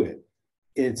can do it.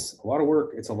 It's a lot of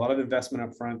work. It's a lot of investment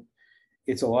up front.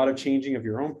 It's a lot of changing of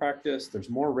your own practice. There's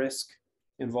more risk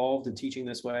involved in teaching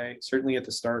this way, certainly at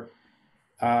the start.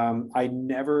 I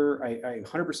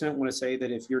 100% want to say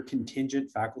that if you're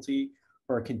contingent faculty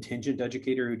or a contingent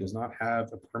educator who does not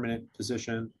have a permanent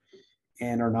position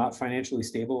and are not financially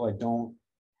stable, I don't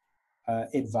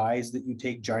advise that you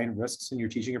take giant risks in your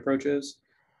teaching approaches.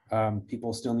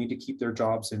 People still need to keep their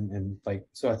jobs and like,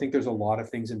 so I think there's a lot of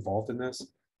things involved in this.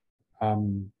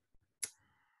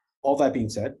 All that being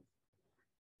said,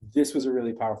 this was a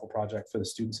really powerful project for the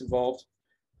students involved.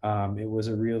 It was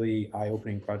a really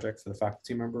eye-opening project for the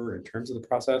faculty member in terms of the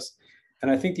process. And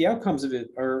I think the outcomes of it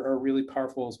are really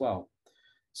powerful as well.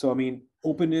 So, I mean,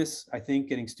 openness, I think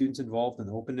getting students involved in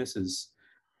openness is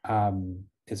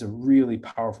a really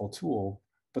powerful tool,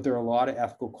 but there are a lot of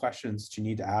ethical questions that you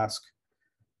need to ask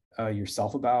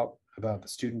yourself about the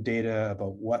student data,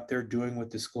 about what they're doing with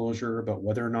disclosure, about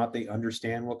whether or not they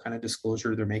understand what kind of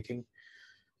disclosure they're making,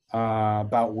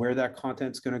 about where that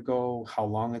content's going to go, how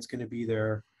long it's going to be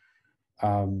there,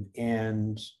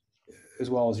 and as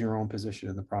well as your own position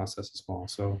in the process as well.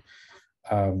 So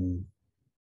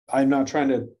I'm not trying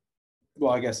to,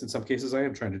 well, I guess in some cases I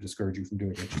am trying to discourage you from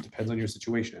doing it. It just depends on your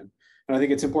situation. And I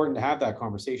think it's important to have that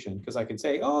conversation, because I can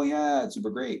say, oh yeah, it's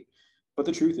super great. But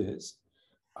the truth is,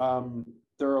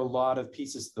 there are a lot of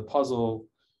pieces to the puzzle.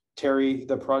 Terry,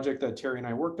 the project that Terry and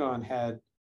I worked on had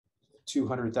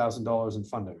 $200,000 in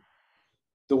funding.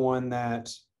 The one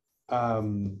that,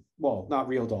 well, not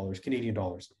real dollars, Canadian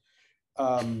dollars.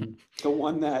 The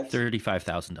one that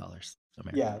 $35,000.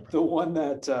 Yeah, the one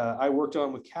that I worked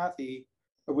on with Kathy,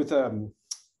 the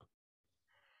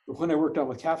one I worked on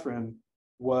with Catherine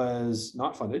was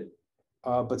not funded,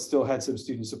 but still had some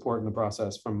student support in the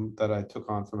process that I took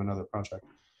on from another project.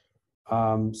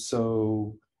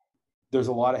 So there's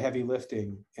a lot of heavy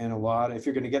lifting and if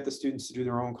you're going to get the students to do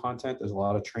their own content, there's a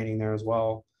lot of training there as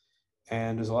well.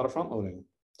 And there's a lot of front loading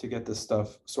to get this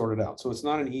stuff sorted out. So it's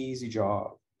not an easy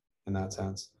job in that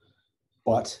sense,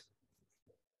 but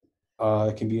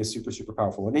it can be a super, super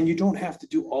powerful one. And you don't have to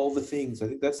do all the things. I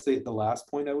think that's the last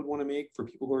point I would want to make for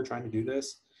people who are trying to do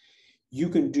this. You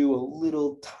can do a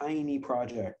little tiny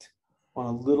project on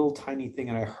a little tiny thing.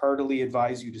 And I heartily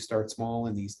advise you to start small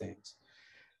in these things.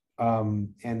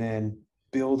 And then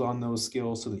build on those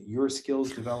skills so that your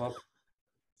skills develop,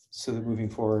 so that moving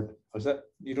forward,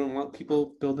 you don't want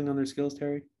people building on their skills,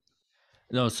 Terry?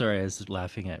 No, sorry, I was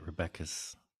laughing at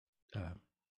Rebecca's.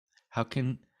 How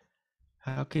can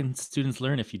students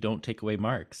learn if you don't take away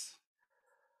marks?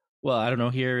 Well, I don't know,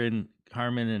 here in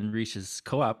Harmon and Reish's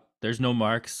co-op, there's no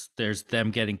marks. There's them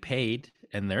getting paid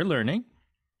and they're learning.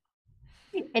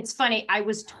 It's funny. I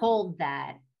was told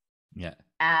that. Yeah.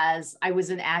 As I was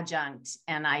an adjunct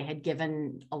and I had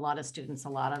given a lot of students a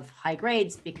lot of high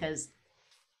grades, because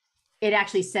it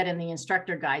actually said in the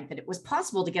instructor guide that it was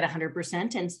possible to get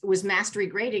 100%, and it was mastery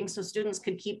grading, so students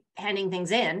could keep handing things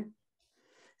in.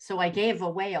 So I gave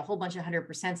away a whole bunch of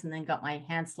 100% and then got my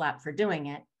hand slapped for doing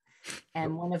it.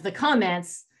 And one of the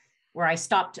comments where I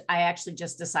stopped, I actually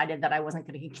just decided that I wasn't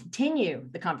going to continue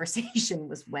the conversation,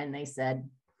 was when they said,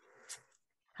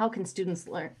 how can students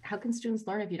learn? How can students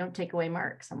learn if you don't take away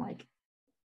marks? I'm like,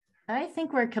 I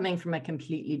think we're coming from a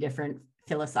completely different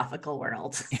philosophical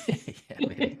world.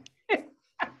 Yeah,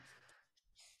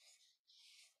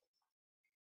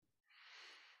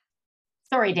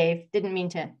 Sorry, Dave. Didn't mean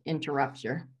to interrupt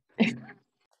you.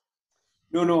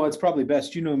 No, it's probably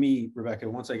best. You know me, Rebecca.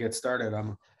 Once I get started,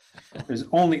 there's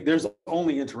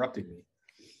only interrupting me.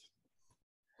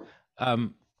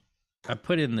 I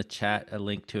put in the chat a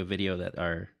link to a video that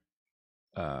our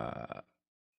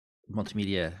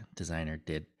multimedia designer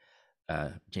did,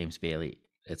 James Bailey.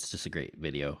 It's just a great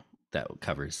video that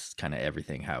covers kind of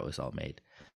everything, how it was all made.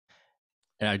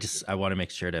 And I want to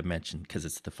make sure to mention, because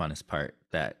it's the funnest part,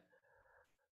 that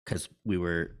because we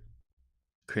were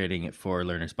creating it for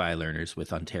learners by learners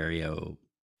with Ontario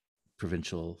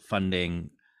provincial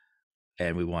funding,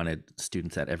 and we wanted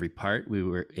students at every part. We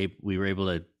were able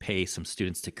to pay some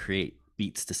students to create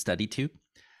beats to study to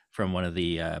from one of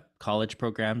the college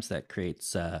programs that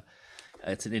creates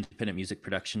it's an independent music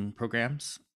production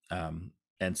programs,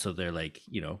 and so they're like,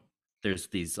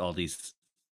 there's all these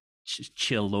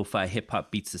chill lo-fi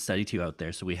hip-hop beats to study to out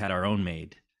there. So we had our own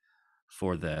made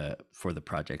for the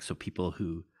project, so people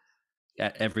who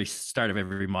at every start of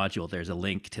every module, there's a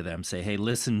link to them, say, hey,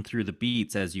 listen through the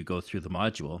beats as you go through the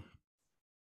module,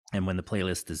 and when the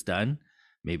playlist is done,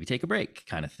 maybe take a break,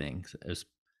 kind of thing. So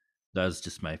that was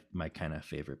just my kind of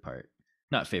favorite part.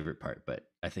 not favorite part, but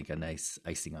I think a nice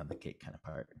icing on the cake kind of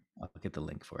part. I'll get the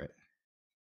link for it.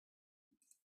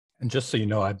 And just so you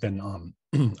know, I've been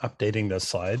updating the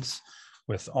slides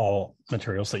with all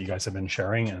materials that you guys have been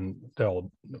sharing, and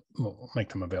we'll make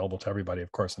them available to everybody,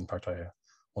 of course. In fact,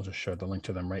 will just share the link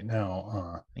to them right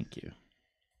now. Thank you.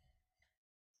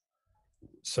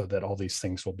 So that all these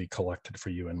things will be collected for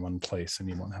you in one place and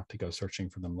you won't have to go searching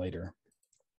for them later.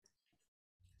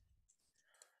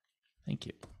 Thank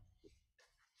you.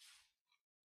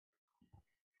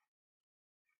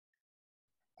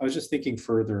 I was just thinking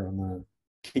further on the,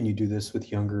 can you do this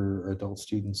with younger or adult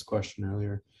students question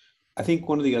earlier. I think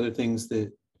one of the other things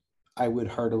that I would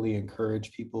heartily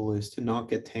encourage people is to not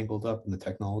get tangled up in the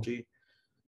technology.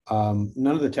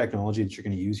 None of the technology that you're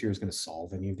going to use here is going to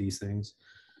solve any of these things.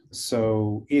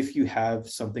 So if you have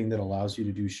something that allows you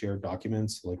to do shared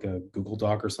documents like a Google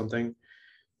Doc or something,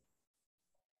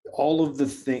 all of the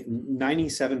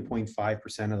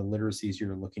 97.5% of the literacies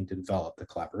you're looking to develop, the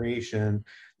collaboration,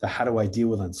 the how do I deal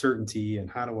with uncertainty, and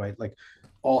how do I, like,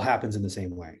 all happens in the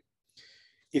same way.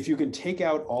 If you can take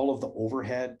out all of the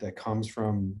overhead that comes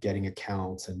from getting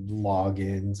accounts and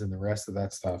logins and the rest of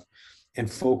that stuff and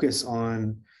focus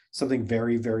on something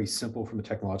very, very simple from a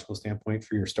technological standpoint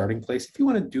for your starting place. If you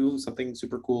want to do something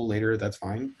super cool later, that's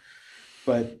fine.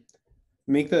 But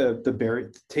make the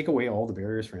barrier, take away all the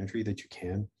barriers for entry that you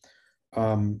can.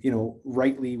 You know,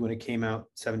 Rightly, when it came out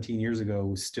 17 years ago,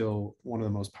 was still one of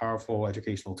the most powerful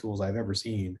educational tools I've ever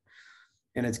seen.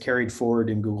 And it's carried forward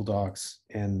in Google Docs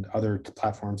and other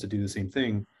platforms that do the same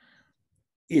thing.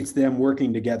 It's them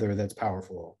working together that's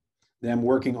powerful. Them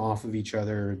working off of each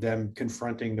other, them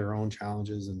confronting their own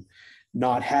challenges and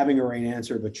not having a right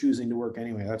answer, but choosing to work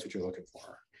anyway. That's what you're looking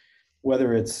for.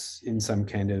 Whether it's in some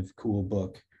kind of cool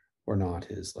book or not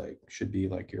should be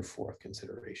like your fourth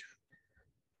consideration.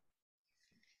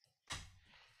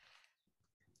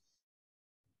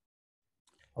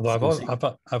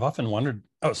 Although I've often wondered.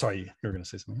 Oh, sorry, you were going to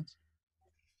say something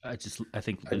else. I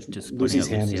think just Lucy's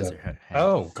hand Lucy is has up. her hand.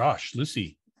 Oh gosh,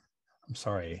 Lucy, I'm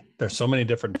sorry. There's so many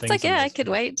different things. It's okay, I could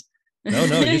wait. No,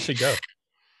 you should go.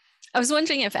 I was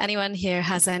wondering if anyone here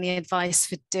has any advice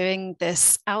for doing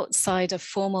this outside of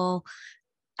formal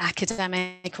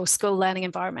academic or school learning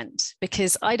environment,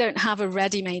 because I don't have a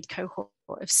ready-made cohort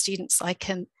of students I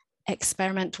can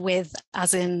experiment with,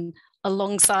 as in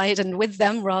alongside and with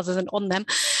them rather than on them.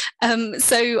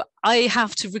 So I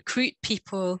have to recruit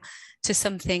people to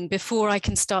something before I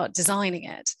can start designing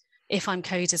it, if I'm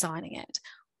co-designing it.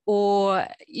 Or,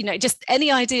 you know, just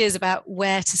any ideas about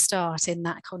where to start in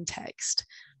that context.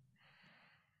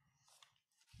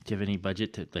 Do you have any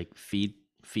budget to like feed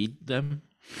them?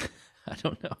 I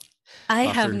don't know. I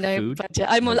have no budget.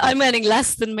 I'm earning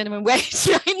less than minimum wage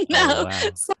right now. Oh,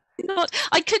 wow. So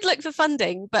I could look for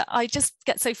funding, but I just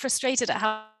get so frustrated at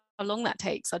how long that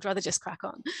takes. I'd rather just crack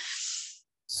on.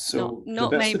 So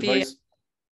not maybe. Advice...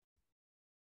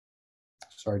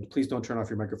 Sorry, please don't turn off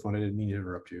your microphone. I didn't mean to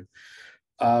interrupt you.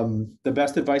 The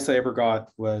best advice I ever got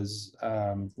was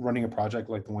running a project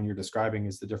like the one you're describing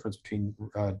is the difference between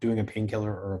doing a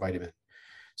painkiller or a vitamin.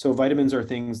 So vitamins are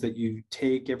things that you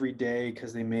take every day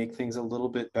because they make things a little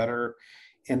bit better.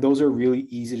 And those are really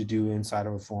easy to do inside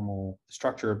of a formal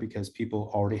structure because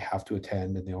people already have to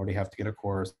attend and they already have to get a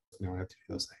course. They don't have to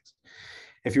do those things.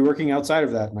 If you're working outside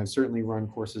of that, and I've certainly run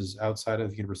courses outside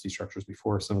of university structures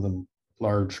before, some of them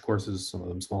large courses, some of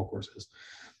them small courses,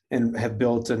 and have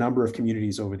built a number of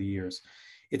communities over the years.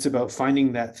 It's about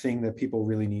finding that thing that people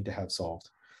really need to have solved,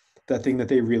 that thing that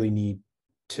they really need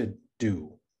to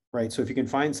do, right? So if you can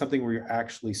find something where you're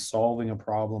actually solving a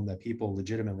problem that people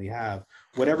legitimately have,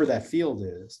 whatever that field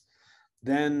is,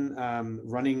 then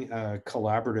running a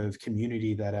collaborative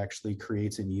community that actually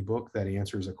creates an ebook that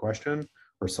answers a question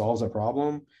or solves a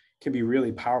problem can be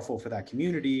really powerful for that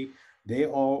community. They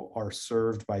all are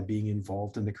served by being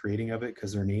involved in the creating of it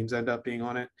because their names end up being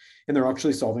on it, and they're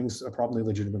actually solving a problem they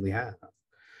legitimately have.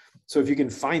 So if you can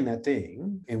find that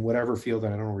thing in whatever field,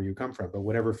 and I don't know where you come from, but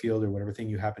whatever field or whatever thing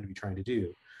you happen to be trying to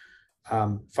do,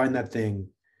 find that thing.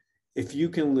 If you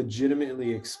can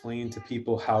legitimately explain to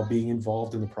people how being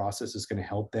involved in the process is going to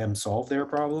help them solve their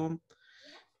problem,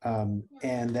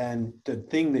 and then the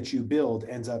thing that you build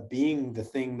ends up being the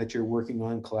thing that you're working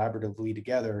on collaboratively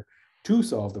together to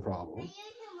solve the problem,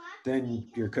 then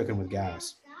you're cooking with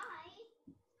gas.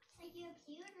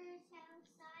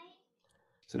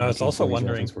 I was also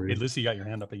wondering, hey, Lucy, you got your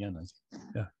hand up again.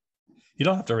 Yeah. You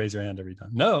don't have to raise your hand every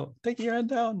time. No, take your hand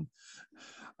down.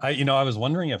 I was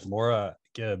wondering if Laura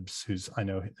Gibbs, who's I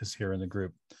know is here in the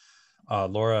group,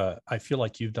 Laura, I feel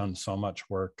like you've done so much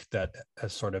work that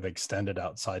has sort of extended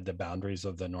outside the boundaries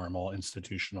of the normal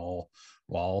institutional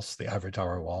walls, the ivory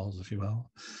tower walls, if you will.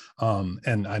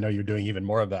 And I know you're doing even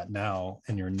more of that now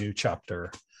in your new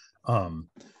chapter,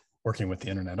 working with the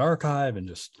Internet Archive and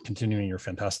just continuing your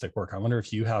fantastic work. I wonder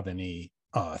if you have any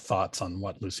thoughts on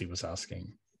what Lucy was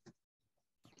asking.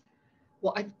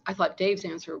 Well, I thought Dave's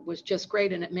answer was just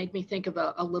great, and it made me think of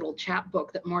a little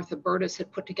chapbook that Martha Burtis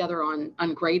had put together on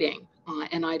grading,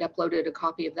 and I'd uploaded a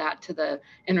copy of that to the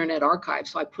Internet Archive,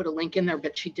 so I put a link in there,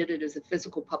 but she did it as a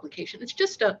physical publication. It's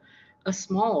just a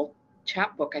small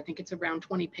chapbook. I think it's around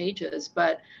 20 pages,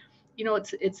 but you know,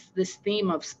 it's this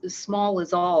theme of small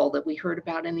is all that we heard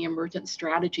about in the emergent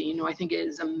strategy. You know, I think it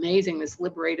is amazing. This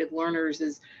liberated learners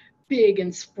is big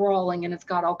and sprawling, and it's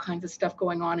got all kinds of stuff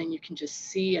going on, and you can just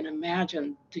see and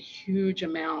imagine the huge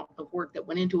amount of work that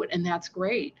went into it, and that's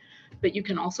great. But you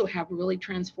can also have really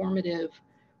transformative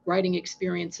writing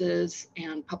experiences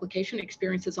and publication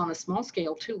experiences on a small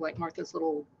scale too, like Martha's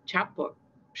little chapbook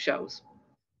shows.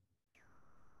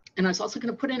 And I was also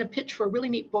going to put in a pitch for a really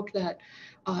neat book that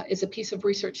is a piece of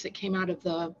research that came out of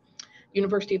the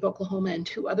University of Oklahoma and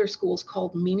 2 other schools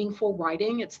called Meaningful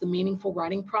Writing. It's the Meaningful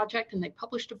Writing Project, and they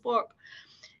published a book.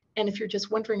 And if you're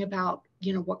just wondering about,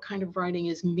 you know, what kind of writing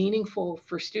is meaningful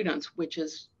for students, which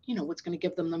is, you know, what's going to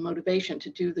give them the motivation to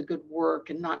do the good work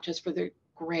and not just for their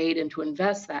grade and to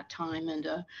invest that time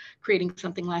into creating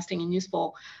something lasting and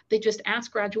useful, they just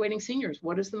asked graduating seniors,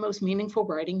 what is the most meaningful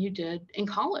writing you did in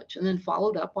college? And then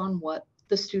followed up on what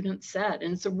the students said.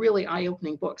 And it's a really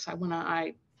eye-opening book. So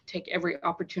I take every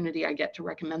opportunity I get to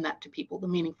recommend that to people, the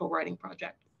Meaningful Writing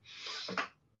Project.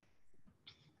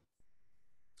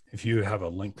 If you have a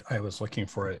link, I was looking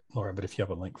for it, Laura, but if you have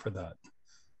a link for that.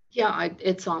 Yeah,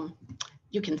 it's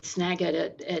you can snag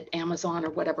it at Amazon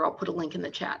or whatever. I'll put a link in the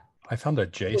chat. I found a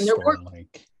JSTOR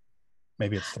link.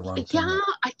 Maybe it's the wrong thing. Yeah,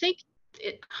 I think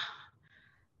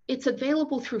it's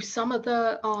available through some of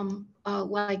the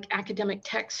like academic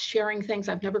text sharing things.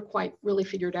 I've never quite really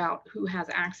figured out who has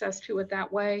access to it that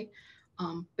way,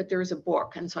 but there is a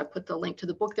book, and so I put the link to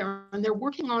the book there. And they're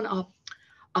working on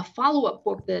a follow-up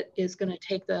book that is going to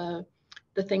take the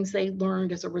things they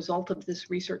learned as a result of this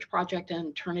research project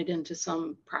and turn it into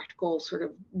some practical sort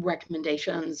of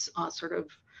recommendations, sort of,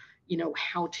 you know,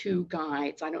 how-to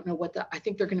guides. I don't know what I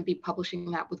think they're going to be publishing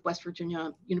that with West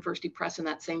Virginia University Press in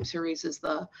that same series as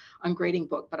the ungrading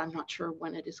book, but I'm not sure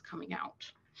when it is coming out.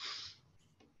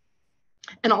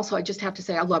 And also, I just have to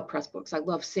say, I love press books. I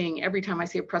love seeing, every time I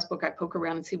see a press book, I poke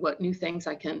around and see what new things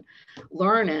I can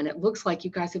learn. And it looks like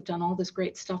you guys have done all this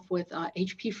great stuff with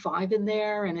HP5 in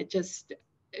there. And it just,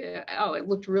 oh, it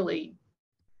looked really,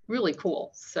 really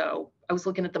cool. So I was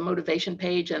looking at the motivation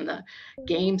page and the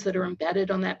games that are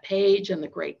embedded on that page and the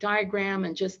great diagram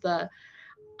and just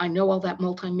I know all that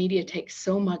multimedia takes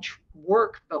so much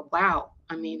work, but wow,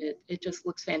 I mean, it just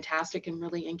looks fantastic and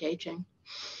really engaging.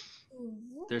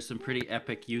 There's some pretty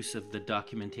epic use of the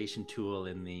documentation tool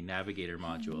in the Navigator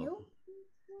module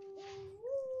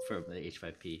for the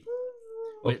H5P.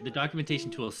 The documentation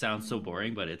tool sounds so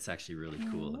boring, but it's actually really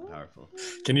cool and powerful.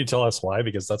 Can you tell us why?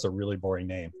 Because that's a really boring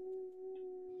name.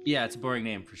 Yeah, it's a boring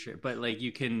name for sure. But like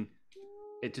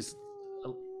it just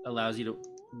allows you to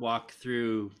walk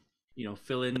through, you know,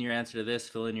 fill in your answer to this,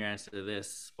 fill in your answer to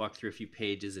this, walk through a few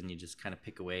pages, and you just kind of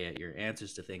pick away at your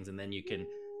answers to things. And then you can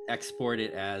export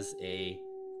it as a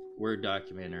Word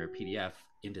document or a PDF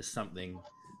into something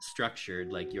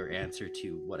structured, like your answer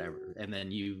to whatever. And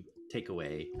then you take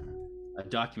away a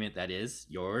document that is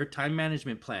your time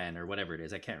management plan or whatever it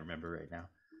is. I can't remember right now.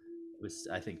 It was,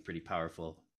 I think, pretty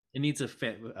powerful. It needs a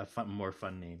more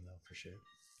fun name, though, for sure.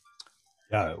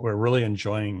 Yeah, we're really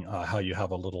enjoying how you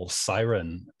have a little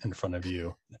siren in front of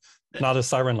you. Not a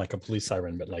siren like a police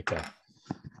siren, but like a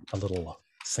little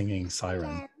singing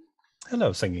siren.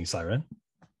 Hello, singing siren.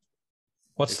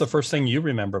 What's the first thing you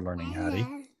remember learning, Hattie?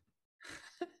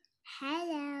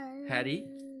 Hello. Hattie?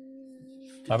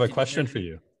 I have a question for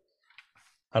you.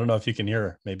 I don't know if you can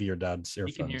hear, maybe your dad's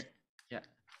earphones. You can hear, yeah.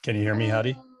 Can you hear me,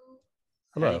 Hattie?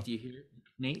 Hello. Hattie, do you hear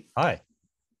Nate? Hi.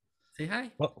 Say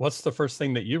hi. What's the first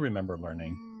thing that you remember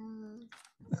learning?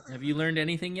 Have you learned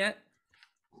anything yet?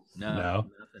 No.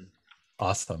 Nothing.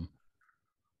 Awesome.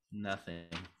 Nothing.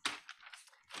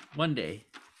 One day.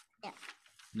 Yeah.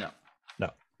 No. No.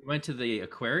 We went to the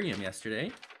aquarium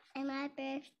yesterday. On my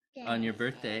birthday. On your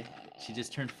birthday. She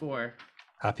just turned 4.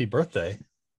 Happy birthday.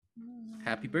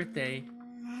 Happy birthday.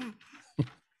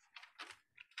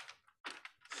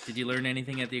 Did you learn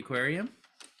anything at the aquarium?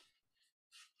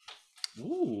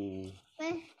 Ooh.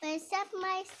 But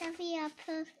my stuffy up.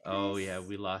 Oh yeah,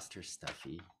 we lost her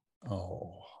stuffy.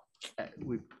 Oh.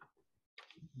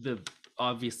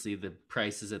 obviously the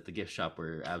prices at the gift shop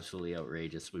were absolutely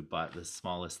outrageous. We bought the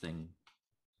smallest thing,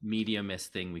 mediumest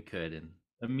thing we could, and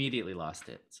immediately lost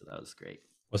it. So that was great.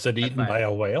 Was it eaten by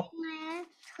a whale? My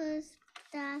stuffy.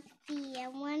 I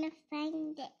want to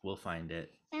find it. We'll find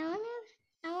it. I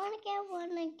want to get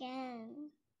one again.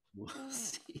 We'll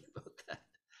see about that.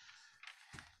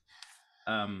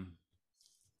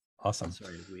 Awesome.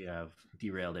 Sorry, we have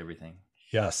derailed everything.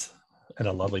 Yes, and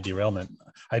a lovely derailment.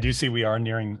 I do see we are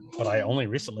nearing what I only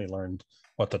recently learned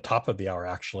what the top of the hour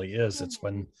actually is. It's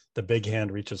when the big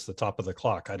hand reaches the top of the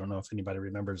clock. I don't know if anybody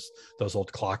remembers those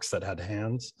old clocks that had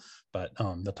hands, but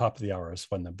the top of the hour is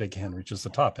when the big hand reaches the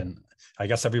top. And I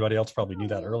guess everybody else probably knew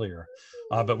that earlier.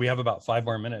 But we have about 5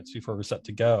 more minutes before we're set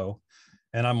to go.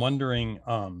 And I'm wondering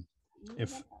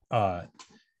if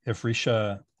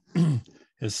Risha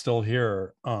is still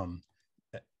here.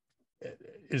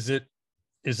 Is it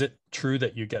true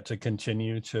that you get to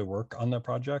continue to work on the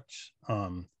project?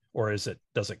 Or does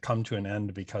it come to an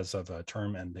end because of a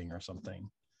term ending or something?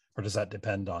 Or does that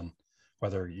depend on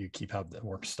whether you have the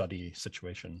work study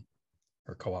situation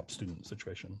or co-op student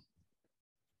situation?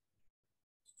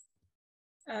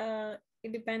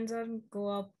 It depends on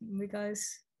co-op,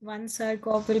 because once our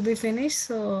co-op will be finished,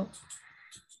 so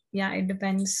yeah, it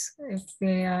depends if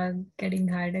they are getting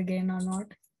hired again or not.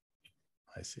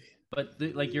 I see. But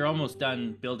like you're almost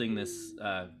done building this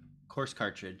course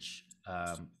cartridge,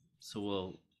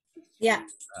 so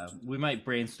we might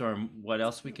brainstorm what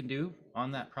else we can do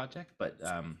on that project, but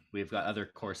we've got other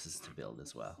courses to build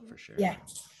as well, for sure. Yeah.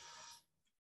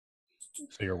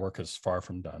 So your work is far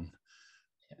from done.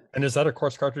 And is that a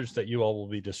course cartridge that you all will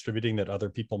be distributing that other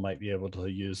people might be able to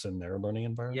use in their learning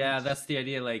environment? Yeah, that's the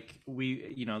idea. Like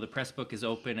the press book is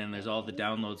open and there's all the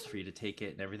downloads for you to take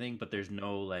it and everything, but there's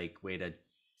no like way to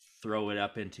throw it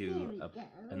up into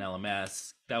an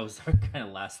LMS. That was our kind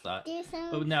of last thought.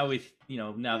 But now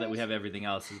now that we have everything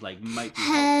else, is like might be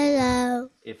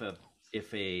helpful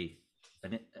if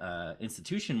an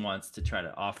institution wants to try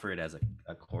to offer it as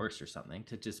a course or something,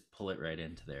 to just pull it right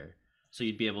into there. So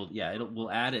you'd be able,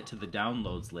 we'll add it to the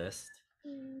downloads list.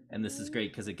 And this is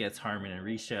great because it gets Harmon and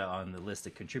Risha on the list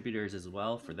of contributors as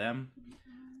well for them.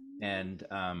 And,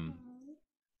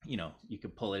 you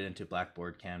could pull it into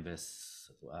Blackboard,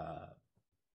 Canvas,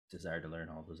 Desire to Learn,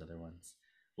 all those other ones.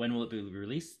 When will it be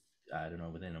released? I don't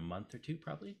know, within a month or two,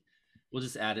 probably. We'll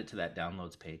just add it to that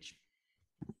downloads page.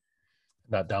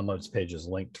 That downloads page is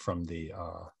linked from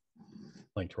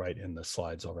linked right in the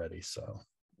slides already, so.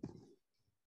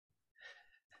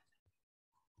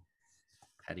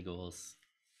 Patty goals.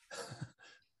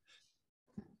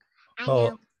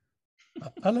 Well,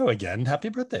 hello again. Happy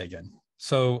birthday again.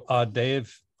 So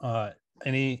Dave, a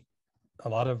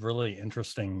lot of really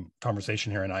interesting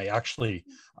conversation here. And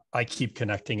I keep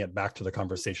connecting it back to the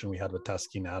conversation we had with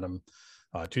Teskey and Adam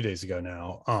 2 days ago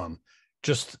now.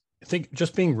 Just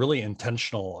being really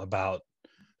intentional about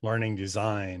learning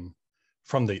design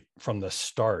from the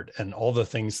start, and all the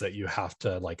things that you have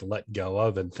to like let go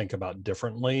of and think about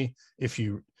differently. If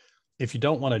you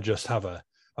don't want to just have a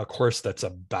course that's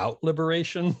about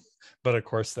liberation, but a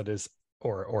course that is,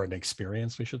 or an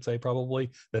experience, we should say, probably,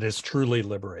 that is truly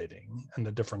liberating, and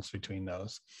the difference between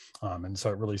those. And so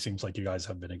it really seems like you guys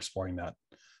have been exploring that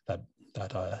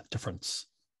difference.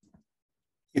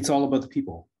 It's all about the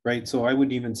people, right? So I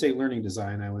wouldn't even say learning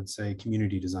design, I would say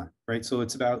community design, right? So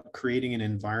it's about creating an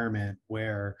environment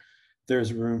where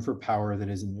there's room for power that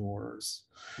isn't yours.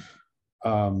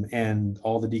 And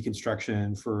all the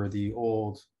deconstruction for the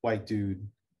old white dude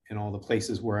in all the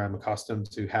places where I'm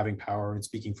accustomed to having power and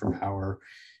speaking from power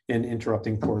and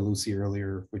interrupting poor Lucy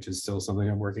earlier, which is still something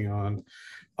I'm working on.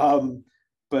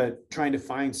 But trying to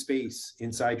find space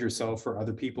inside yourself for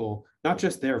other people, not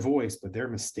just their voice, but their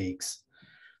mistakes,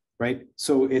 right?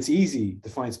 So it's easy to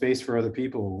find space for other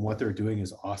people when what they're doing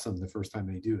is awesome the first time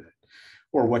they do it,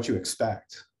 or what you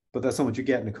expect. But that's not what you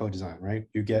get in a co-design, right?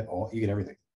 You get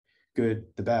everything. Good,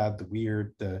 the bad, the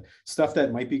weird, the stuff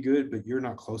that might be good, but you're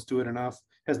not close to it enough,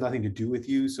 has nothing to do with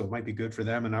you, so it might be good for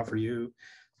them and not for you,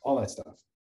 all that stuff,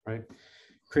 right?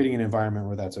 Creating an environment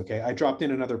where that's okay. I dropped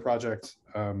in another project.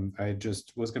 I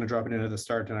just was going to drop it in at the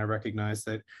start, and I recognized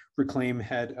that Reclaim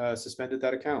had suspended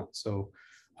that account. So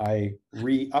I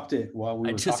re-upped it while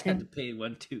we were talking. I just had to pay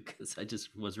one too, because I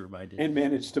just was reminded. And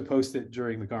managed to post it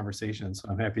during the conversation. So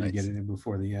I'm happy to get it in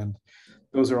before the end.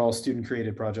 Those are all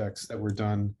student-created projects that were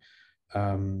done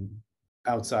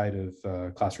outside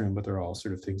of classroom, but they're all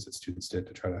sort of things that students did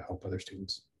to try to help other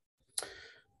students.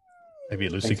 Maybe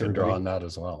Lucy can draw on that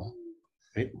as well.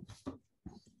 Right.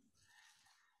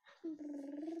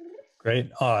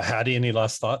 Great. Hattie, any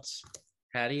last thoughts?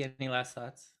 Hattie, any last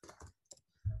thoughts?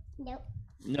 Nope.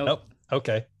 Nope.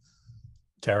 Okay.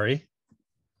 Terry?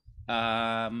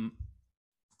 I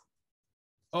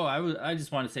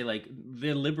just want to say, like,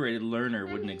 the liberated learner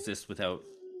wouldn't exist without,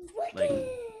 like,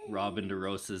 Robin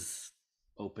DeRosa's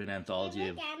open anthology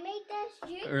of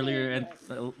earlier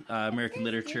American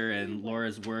literature, and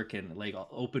Laura's work, and like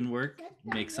open work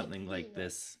makes something like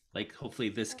this. Like, hopefully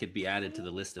this could be added to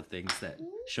the list of things that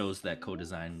shows that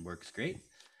co-design works great,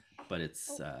 but it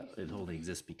only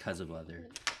exists because of other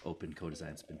open co-design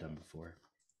that's been done before.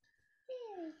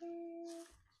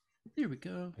 There we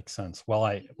go. Makes sense.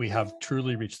 Well, we have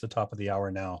truly reached the top of the hour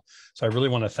now. So I really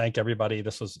want to thank everybody.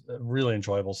 This was a really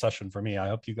enjoyable session for me. I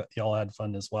hope y'all had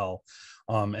fun as well.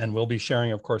 And we'll be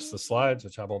sharing, of course, the slides,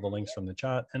 which have all the links from the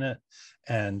chat in it,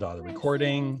 and the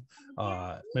recording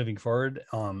moving forward.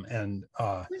 Risha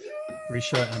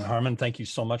and Harmon, thank you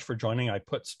so much for joining. I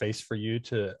put space for you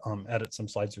to edit some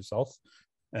slides yourself.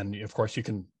 And of course, you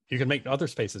can make other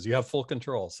spaces. You have full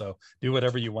control. So do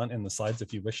whatever you want in the slides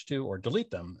if you wish to, or delete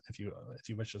them if you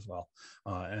wish as well.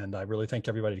 And I really thank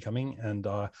everybody for coming. And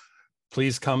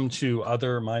please come to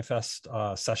other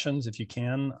MYFest sessions if you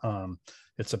can.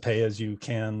 It's a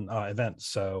pay-as-you-can event,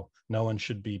 so no one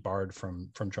should be barred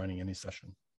from joining any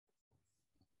session.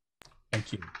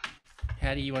 Thank you.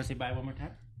 Hattie, you want to say bye one more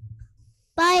time?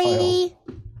 Bye.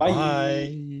 Bye.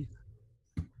 Bye.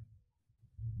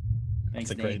 Thanks,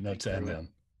 That's a great note to end on.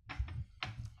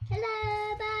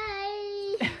 Hello,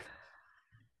 bye.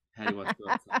 Hattie wants to go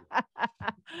outside.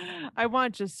 I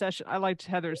want just session. I liked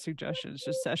Heather's suggestions,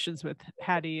 just sessions with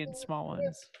Hattie and small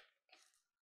ones.